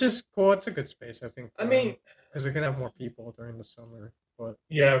 which is cool. It's a good space, I think. I mean, because they're gonna have more people during the summer. But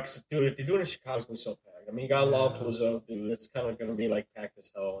yeah, because dude, if they're doing it in Chicago, it's gonna be so packed. I mean, you got Lollapalooza, dude. It's kind of gonna be like packed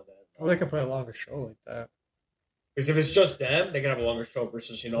as hell. And then, well, they could put a longer show like that. Because if it's just them, they can have a longer show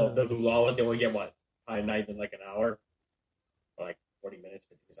versus the Lollapalooza, they only get what? Probably not even like an hour, or like 40 minutes.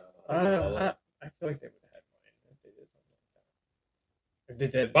 50 minutes. I feel like they would have had money if they did something like that. If they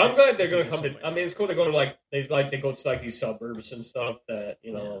did, but I'm glad they're gonna come to. I mean, it's cool. They're going to they go to like these suburbs and stuff that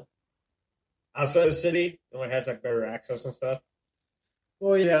outside the city, it has like better access and stuff.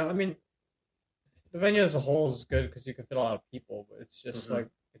 Well, yeah, I mean, the venue as a whole is good because you can fit a lot of people, but it's just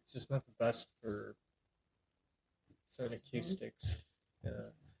it's just not the best for certain acoustics. Yeah,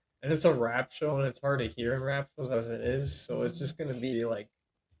 and it's a rap show, and it's hard to hear in rap shows as it is, so it's just gonna be like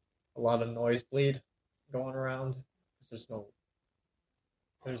a lot of noise bleed going around because there's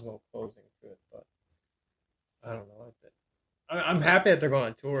no closing to it. But I don't know. I'm happy that they're going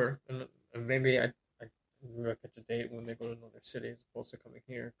on tour, and maybe I catch a date when they go to another city as opposed to coming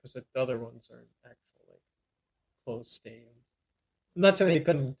here, because the other ones are actual like closed stadiums. I'm not saying they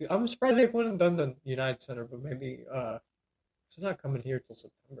couldn't. I'm surprised they couldn't have done the United Center, but maybe it's not coming here till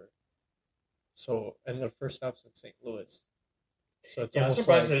September. So, and the first stop's in St. Louis. So it's I'm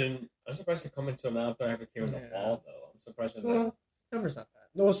surprised I'm surprised they come into an outdoor amphitheater in the fall though. I'm surprised. September's not bad.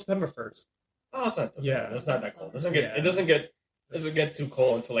 No, September 1st. Oh, it's not too bad. It's not that cold. It doesn't get too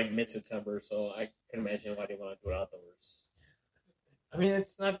cold until like mid-September, so I can imagine why they want to do it outdoors. I mean,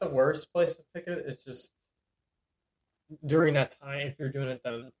 it's not the worst place to pick it. It's just during that time, if you're doing it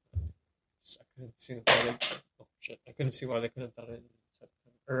then, I couldn't see why I couldn't see why they couldn't have done it in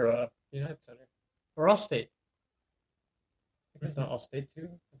September or United Center or Allstate. I think it's Allstate too.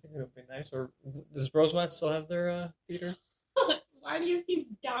 I think it would be nice. Or does Rosemont still have their theater? Why do you keep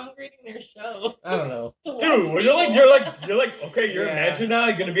downgrading their show? I don't know. Dude, you're like, okay, you're imagining now,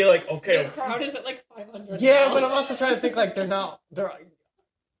 you're gonna be like, okay. The crowd is at like 500. Yeah, now. but I'm also trying to think like they're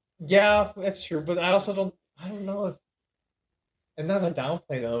yeah, that's true. But I don't know if, and not a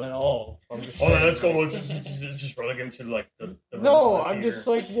downplay them at all. I'm just saying, let's go. Let's just relegate them to like the no, I'm just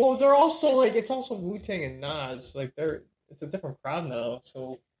like, well, they're also like, it's also Wu-Tang and Nas. Like it's a different crowd now,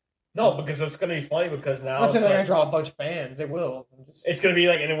 so. No, because it's gonna be funny because now they're gonna draw a bunch of fans. It will. It's gonna be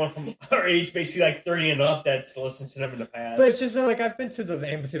like anyone from our age, basically like 30 and up, that's listened to them in the past. But it's just like I've been to the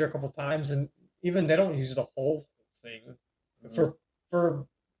amphitheater a couple times, and even they don't use the whole thing for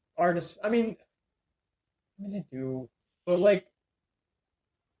artists. I mean they do, but like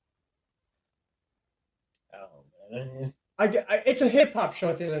It's a hip hop show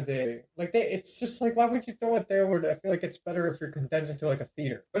at the end of the day. Like it's just like, why would you throw it there? Where I feel like it's better if you're condensed into like a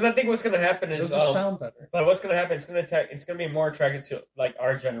theater. Because I think what's gonna happen is it'll just sound better. But what's gonna happen? It's gonna be more attracted to like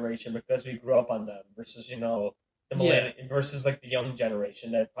our generation because we grew up on them versus the millennial versus like the young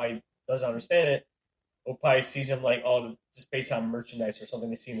generation that probably doesn't understand it. Will probably see them like just based on merchandise or something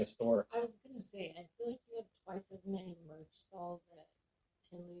they see in the store. I was gonna say, I feel like you have twice as many merch stalls at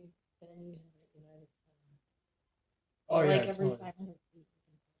Tinley than you have at United Center. Oh, like every 500 feet.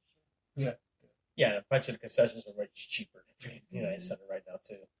 Yeah. Yeah, a bunch of the concessions are much cheaper than United Center right now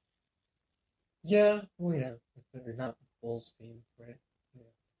too. Yeah, well, yeah, if they're not Bulls team, right?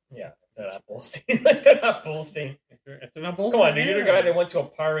 Yeah, they're not Bulls team. They're not Bulls team. If they're not Bulls Come on, dude, you're the guy that went to a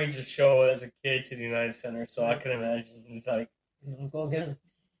Power Rangers show as a kid to the United Center, so I can imagine it's like. Go again.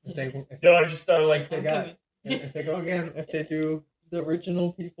 I just started like. If they go again, if they do the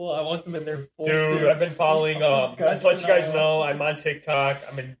original people, I want them in their full dude. suits. I've been following. Just to let you guys know, I'm on TikTok.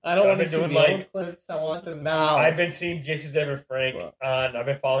 I don't want to see the old clips. I want them now. I've been seeing Jason David Frank on. I've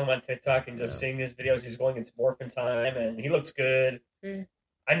been following him on TikTok and just seeing his videos. He's going into Morphin Time, and he looks good.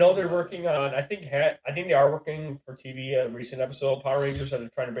 I know they're working on. I think they are working for TV. A recent episode of Power Rangers, so they're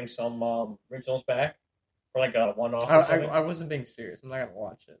trying to bring some originals back for like a one-off. I wasn't being serious. I'm not gonna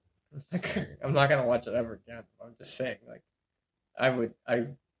watch it. I'm not gonna watch it ever again. I'm just saying, like,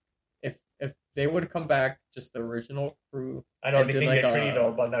 if they would come back, just the original crew. I know they can get Trini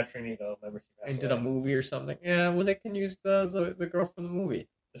though, but not Trini though. And did a movie or something. Yeah, well, they can use the girl from the movie.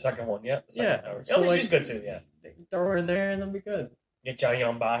 The second one, yeah. So she's good too. Yeah, throw her in there and they'll be good. Get Johnny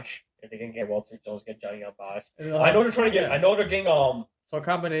Young Bosch. If they can get Walter Jones, get Johnny Young Bosch. I know they're trying to get. I know they're getting So a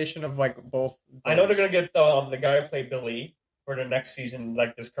combination of like both. I know they're gonna get the guy who played Billy for the next season,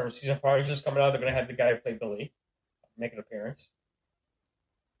 like this current season. Power Rangers coming out. They're gonna have the guy who played Billy make an appearance.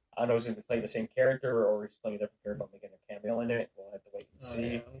 I don't know if he's gonna play the same character or he's playing a different character, but making a cameo in it. We'll have to wait and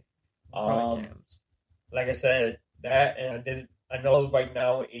see. Like I said, that and I know right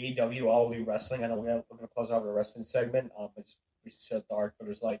now AEW All Elite Wrestling. I know we're gonna close out the wrestling segment. It's so dark, but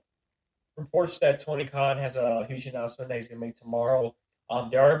there's like reports that Tony Khan has a huge announcement that he's gonna make tomorrow.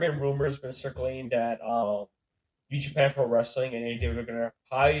 There have been rumors been circulating that New Japan Pro Wrestling and AEW are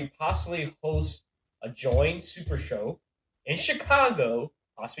gonna possibly host a joint super show in Chicago,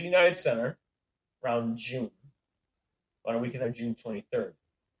 possibly United Center, around June, on a weekend of June 23rd.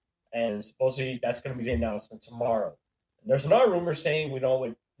 And supposedly that's going to be the announcement tomorrow. And there's another rumor saying, with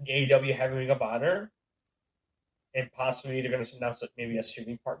AEW having Ring of Honor, and possibly they're going to announce maybe a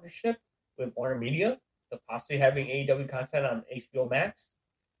streaming partnership with Warner Media, to possibly having AEW content on HBO Max.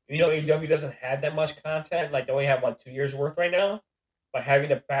 AEW doesn't have that much content, like they only have 2 years worth right now. But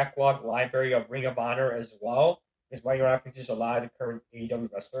having a backlog library of Ring of Honor as well is why you're offering just a lot of the current AEW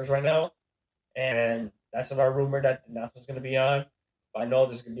wrestlers right now. And that's another rumor that the announcement's going to be on. But I know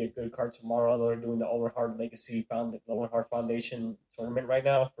there's going to be a good card tomorrow. They're doing the Owen Hart Legacy Owen Hart Foundation tournament right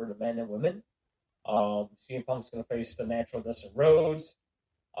now for the men and women. CM Punk's going to face the natural Dustin Rhodes.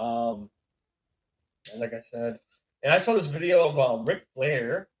 And like I said, and I saw this video of Ric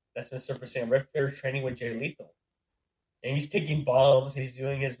Flair that's been surfacing. Ric Flair training with Jay Lethal. And he's taking bombs. He's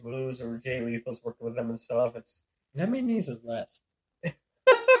doing his moves, or Jay Lethal's working with him and stuff. That man needs a rest.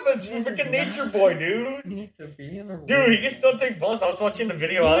 But freaking Nature Boy, dude. He needs to be in a room. Dude, he can still take bombs. I was watching the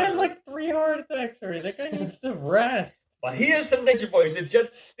video. He had like 3 heart attacks already. That guy needs to rest. But he is the Nature Boy. He's a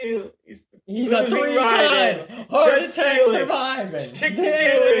jet steal. He's a 3-time heart attack surviving. Chick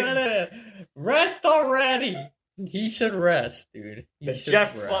stealing. Rest already. He should rest, dude. The jet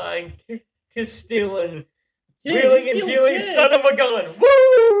flying, kiss stealing. Wheeling and dealing, son of a gun!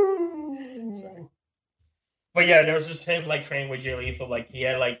 Woo! Sorry. But yeah, there was just him training with Jay Lethal. He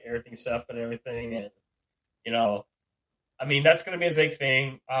had everything set up and everything, and I mean that's gonna be a big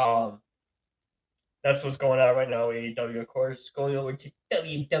thing. That's what's going on right now. AEW, of course, going over to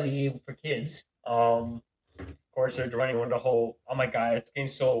WWE for kids. Of course, they're running with the whole. Oh my god, it's getting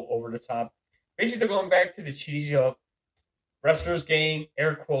so over the top. Basically, they're going back to the cheesy of wrestlers getting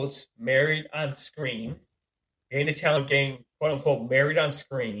air quotes married on screen. Getting the talent getting, quote-unquote, married on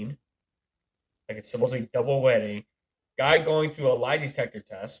screen. Like it's supposedly double wedding. Guy going through a lie detector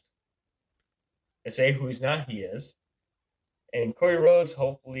test. To say who he's not, he is. And Cody Rhodes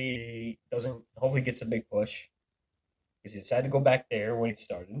hopefully gets a big push. Because he decided to go back there when he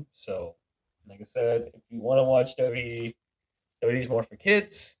started. So, like I said, if you want to watch WWE, WWE's more for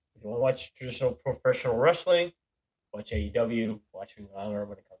kids. If you want to watch traditional professional wrestling, watch AEW, watch Ring of Honor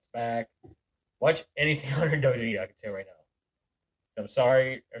when it comes back. Watch anything under WWE, I can tell you right now. I'm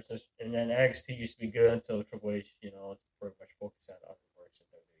sorry. And then NXT used to be good until Triple H, it's pretty much focused on other works in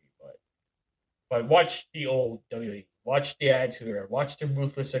WWE. But watch the old WWE. Watch the Attitude Era. Watch the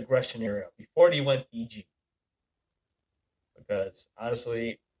Ruthless Aggression Era before they went PG. Because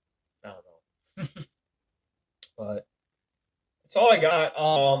honestly, I don't know. But that's all I got.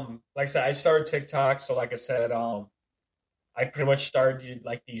 Like I said, I started TikTok, so like I said, I pretty much started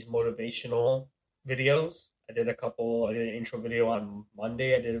like these motivational videos. I did an intro video on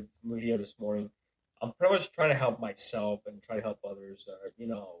Monday. I did a video this morning. I'm pretty much trying to help myself and try to help others.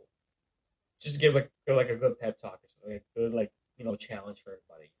 Just give feel like a good pep talk or something, a good challenge for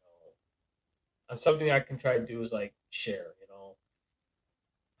everybody. And something I can try to do is like share,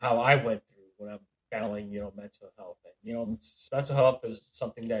 how I went through when I'm battling, mental health. And mental health is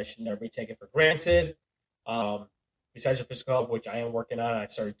something that should never be taken for granted. Besides your physical health, which I am working on, I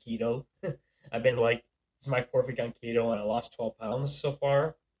started keto. I've been this is my 4th week on keto, and I lost 12 pounds so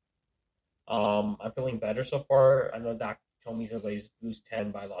far. I'm feeling better so far. I know Doc told me to lose 10,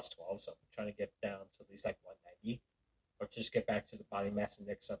 but I lost 12, so I'm trying to get down to at least 190, or just get back to the body mass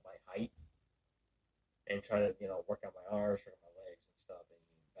index of my height, and try to work out my arms, work out my legs and stuff, and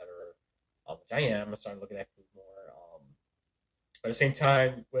eat better. Which I am. I'm starting looking at food more. But at the same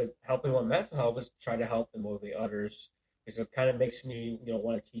time, with helping with mental health, is try to help and motivate others, because it kind of makes me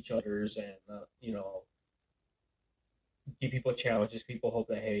want to teach others and give people challenges. People hope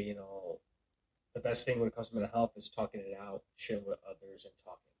that hey, the best thing when it comes to mental health is talking it out, sharing with others, and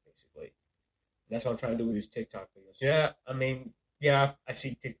talking basically. And that's what I'm trying to do with these TikTok videos. Yeah, I mean, I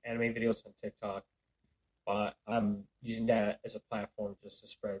see anime videos on TikTok, but I'm using that as a platform just to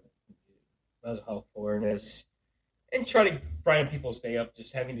spread mental health awareness and try to brighten people's day up.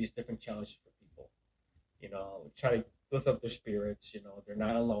 Just having these different challenges for people, try to lift up their spirits. They're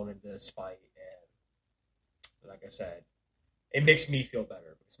not alone in this fight, and like I said, it makes me feel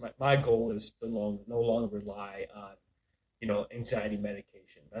better because my goal is to no longer rely on, anxiety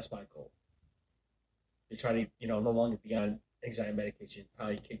medication. That's my goal. To try to, no longer be on anxiety medication,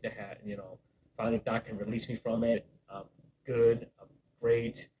 probably kick the hat, and, finally the doc can release me from it. I'm good. I'm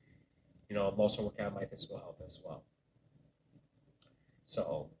great. I'm also working on my physical health as well.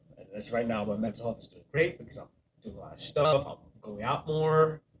 So, as right now, my mental health is doing great because I'm doing a lot of stuff. I'm going out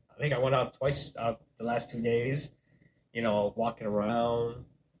more. I think I went out twice the last 2 days. Walking around,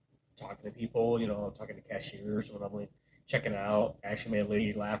 talking to people, talking to cashiers when I'm checking out. I actually made a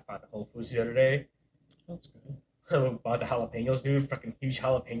lady laugh about the Whole Foods the other day. That's good. About the jalapenos, dude. Fucking huge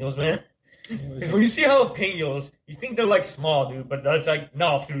jalapenos, man. Because when you see jalapenos, you think they're small, dude, but that's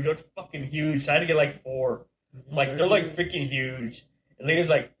no, dude, they're fucking huge. So I had to get 4. They're freaking huge. And the lady's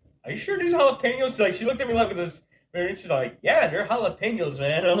like, "Are you sure these jalapenos?" She looked at me with this, and she's like, "Yeah, they're jalapenos,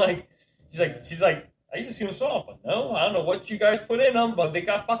 man." And I'm she's like, "I used to see them small, but no, I don't know what you guys put in them, but they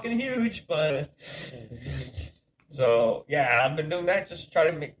got fucking huge." But so yeah, I've been doing that just to try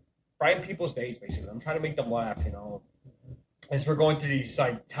to brighten people's days. Basically, I'm trying to make them laugh, as we're going through these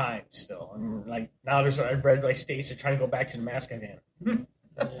times still. I'm now there's red states are trying to go back to the mask again.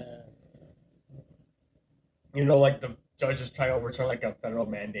 The judges trying to overturn a federal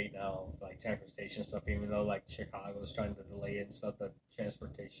mandate now, transportation stuff, even though Chicago's trying to delay it and stuff, the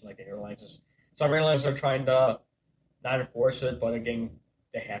transportation, the airlines some airlines are trying to not enforce it, but again,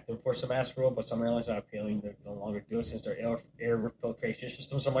 they have to enforce the mask rule, but some airlines are appealing to no longer do it since their air filtration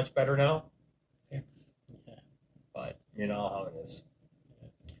systems are much better now. Yeah. But you know how it is.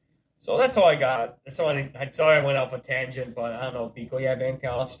 So that's all I got. Sorry I went off a tangent, but I don't know, Pico, you have anything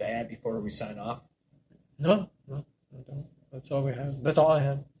else to add before we sign off? No, I don't. That's all we have. That's all I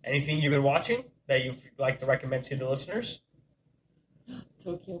have. Anything you've been watching that you'd like to recommend to the listeners?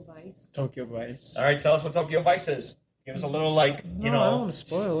 Tokyo Vice. Tokyo Vice. All right, tell us what Tokyo Vice is. Give us a little, I don't want to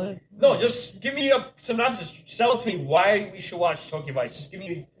spoil it. No, just give me a synopsis. Sell it to me why we should watch Tokyo Vice. Just give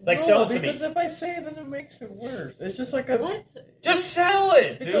me, sell it to me. Because if I say it, then it makes it worse. It's just what? Just sell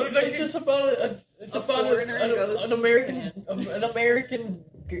it, dude. It's just about an American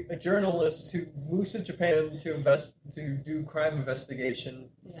journalist who moves to Japan to do crime investigation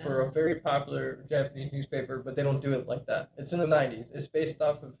for a very popular Japanese newspaper, but they don't do it like that. It's in the 90s. It's based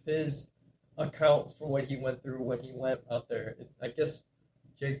off of his account for what he went through when he went out there. I guess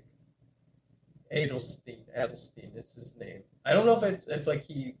Jake Adelstein is his name. I don't know if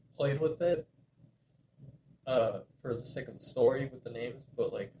he played with it for the sake of the story with the names,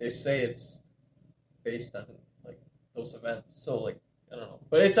 but they say it's based on those events. So I don't know,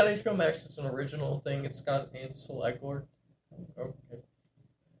 but it's on HBO Max. It's an original thing. It's got Ansel Elgort. Okay.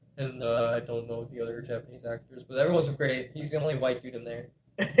 And I don't know the other Japanese actors, but everyone's great. He's the only white dude in there.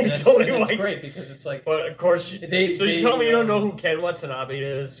 It's great because it's But of course, you tell me you don't know who Ken Watanabe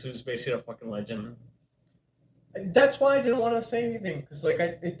is, who's basically a fucking legend. That's why I didn't want to say anything because like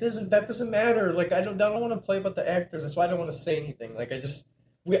that doesn't matter. Like I don't want to play about the actors. That's why I don't want to say anything. Like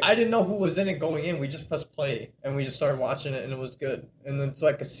I didn't know who was in it going in. We just pressed play and we just started watching it and it was good. And it's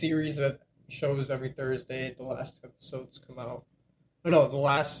like a series that shows every Thursday. The last episodes come out. No, the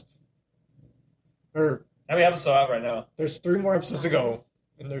last or how many episodes out right now? There's 3 more episodes to go,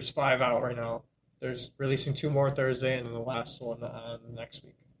 and there's 5 out right now. There's releasing 2 more Thursday, and then the last one next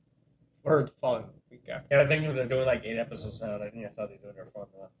week or the following week after. Yeah, I think they're doing like 8 episodes now. I think that's how they're doing their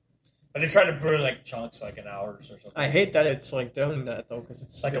formula. But they try to put in like chunks, like an hour or something. I hate that it's like doing that though, because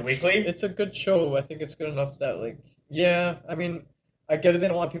it's like a weekly. It's a good show. I think it's good enough that like yeah. I mean, I get it. They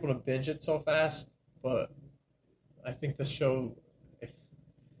don't want people to binge it so fast, but I think this show,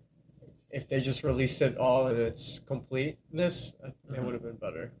 if they just released it all in its completeness, it would have been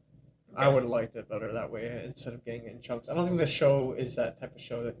better. Okay. I would have liked it better that way instead of getting it in chunks. I don't think the show is that type of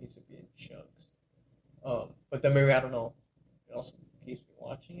show that needs to be in chunks. But then maybe I don't know. It also keeps me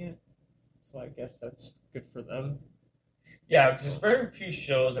watching it, so I guess that's good for them. Yeah, because there's very few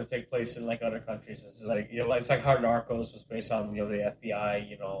shows that take place in like other countries. It's like it's like how Narcos was based on the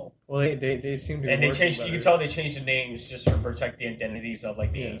FBI. Well, they seem to. And they changed. You can tell they changed the names just to protect the identities of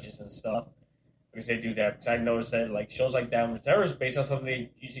like the agents and stuff. Because they do that. Because I noticed that like shows like that, when it's based on something, they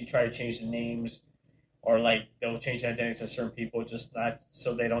usually try to change the names, or like they'll change the identities of certain people just not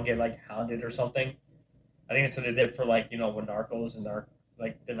so they don't get like hounded or something. I think that's what they did for like with Narcos and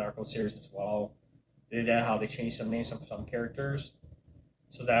like the Narcos series as well. They did that how they changed some names of some characters,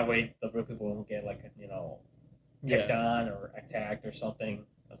 so that way the real people won't get like picked on or attacked or something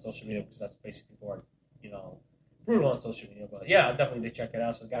on social media, because that's basically for brutal on social media. But yeah, definitely check it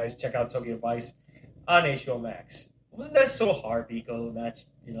out. So guys, check out Tokyo Vice on HBO Max. Wasn't that so hard, Pico?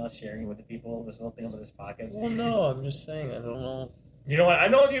 Not sharing with the people this whole thing about this podcast. Well, no, I'm just saying I don't know. You know what? I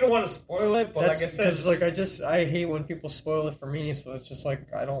know you don't want to spoil it, but like I said, because I hate when people spoil it for me. So it's just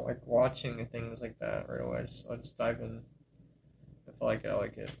like I don't like watching things like that right away. I just dive in. If I like it, I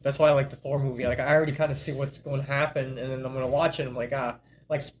like it. That's why I like the Thor movie. Like I already kind of see what's going to happen, and then I'm gonna watch it. And I'm like I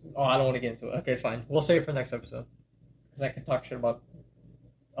don't want to get into it. Okay, it's fine. We'll save it for next episode because I can talk shit about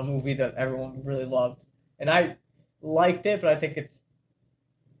a movie that everyone really loved, and I liked it, but I think it's.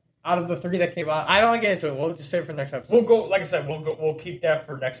 Out of the 3 that came out, I don't want to get into it. We'll just save it for next episode. We'll go, like I said, we'll keep that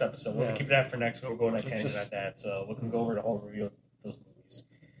for next episode. We'll keep that for next. We'll go on a tangent at that. So we can go over the whole review of those movies.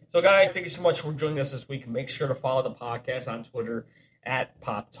 So guys, thank you so much for joining us this week. Make sure to follow the podcast on Twitter at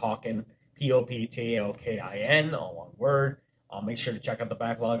Pop Talkin, POPTALKIN, all one word. Make sure to check out the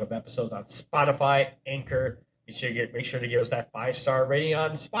backlog of episodes on Spotify, Anchor. Make sure to give us that 5-star rating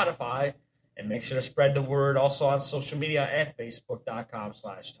on Spotify. And make sure to spread the word also on social media at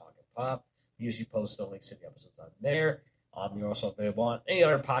facebook.com/talkingpop. We usually post the links to the episodes on there. You're also available on any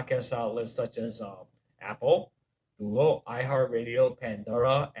other podcast outlets such as Apple, Google, iHeartRadio,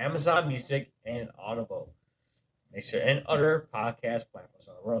 Pandora, Amazon Music, and Audible. Make sure and other podcast platforms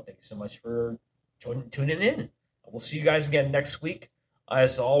on the world. Thank you so much for tuning in. We'll see you guys again next week.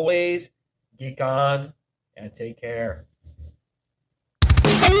 As always, geek on and take care.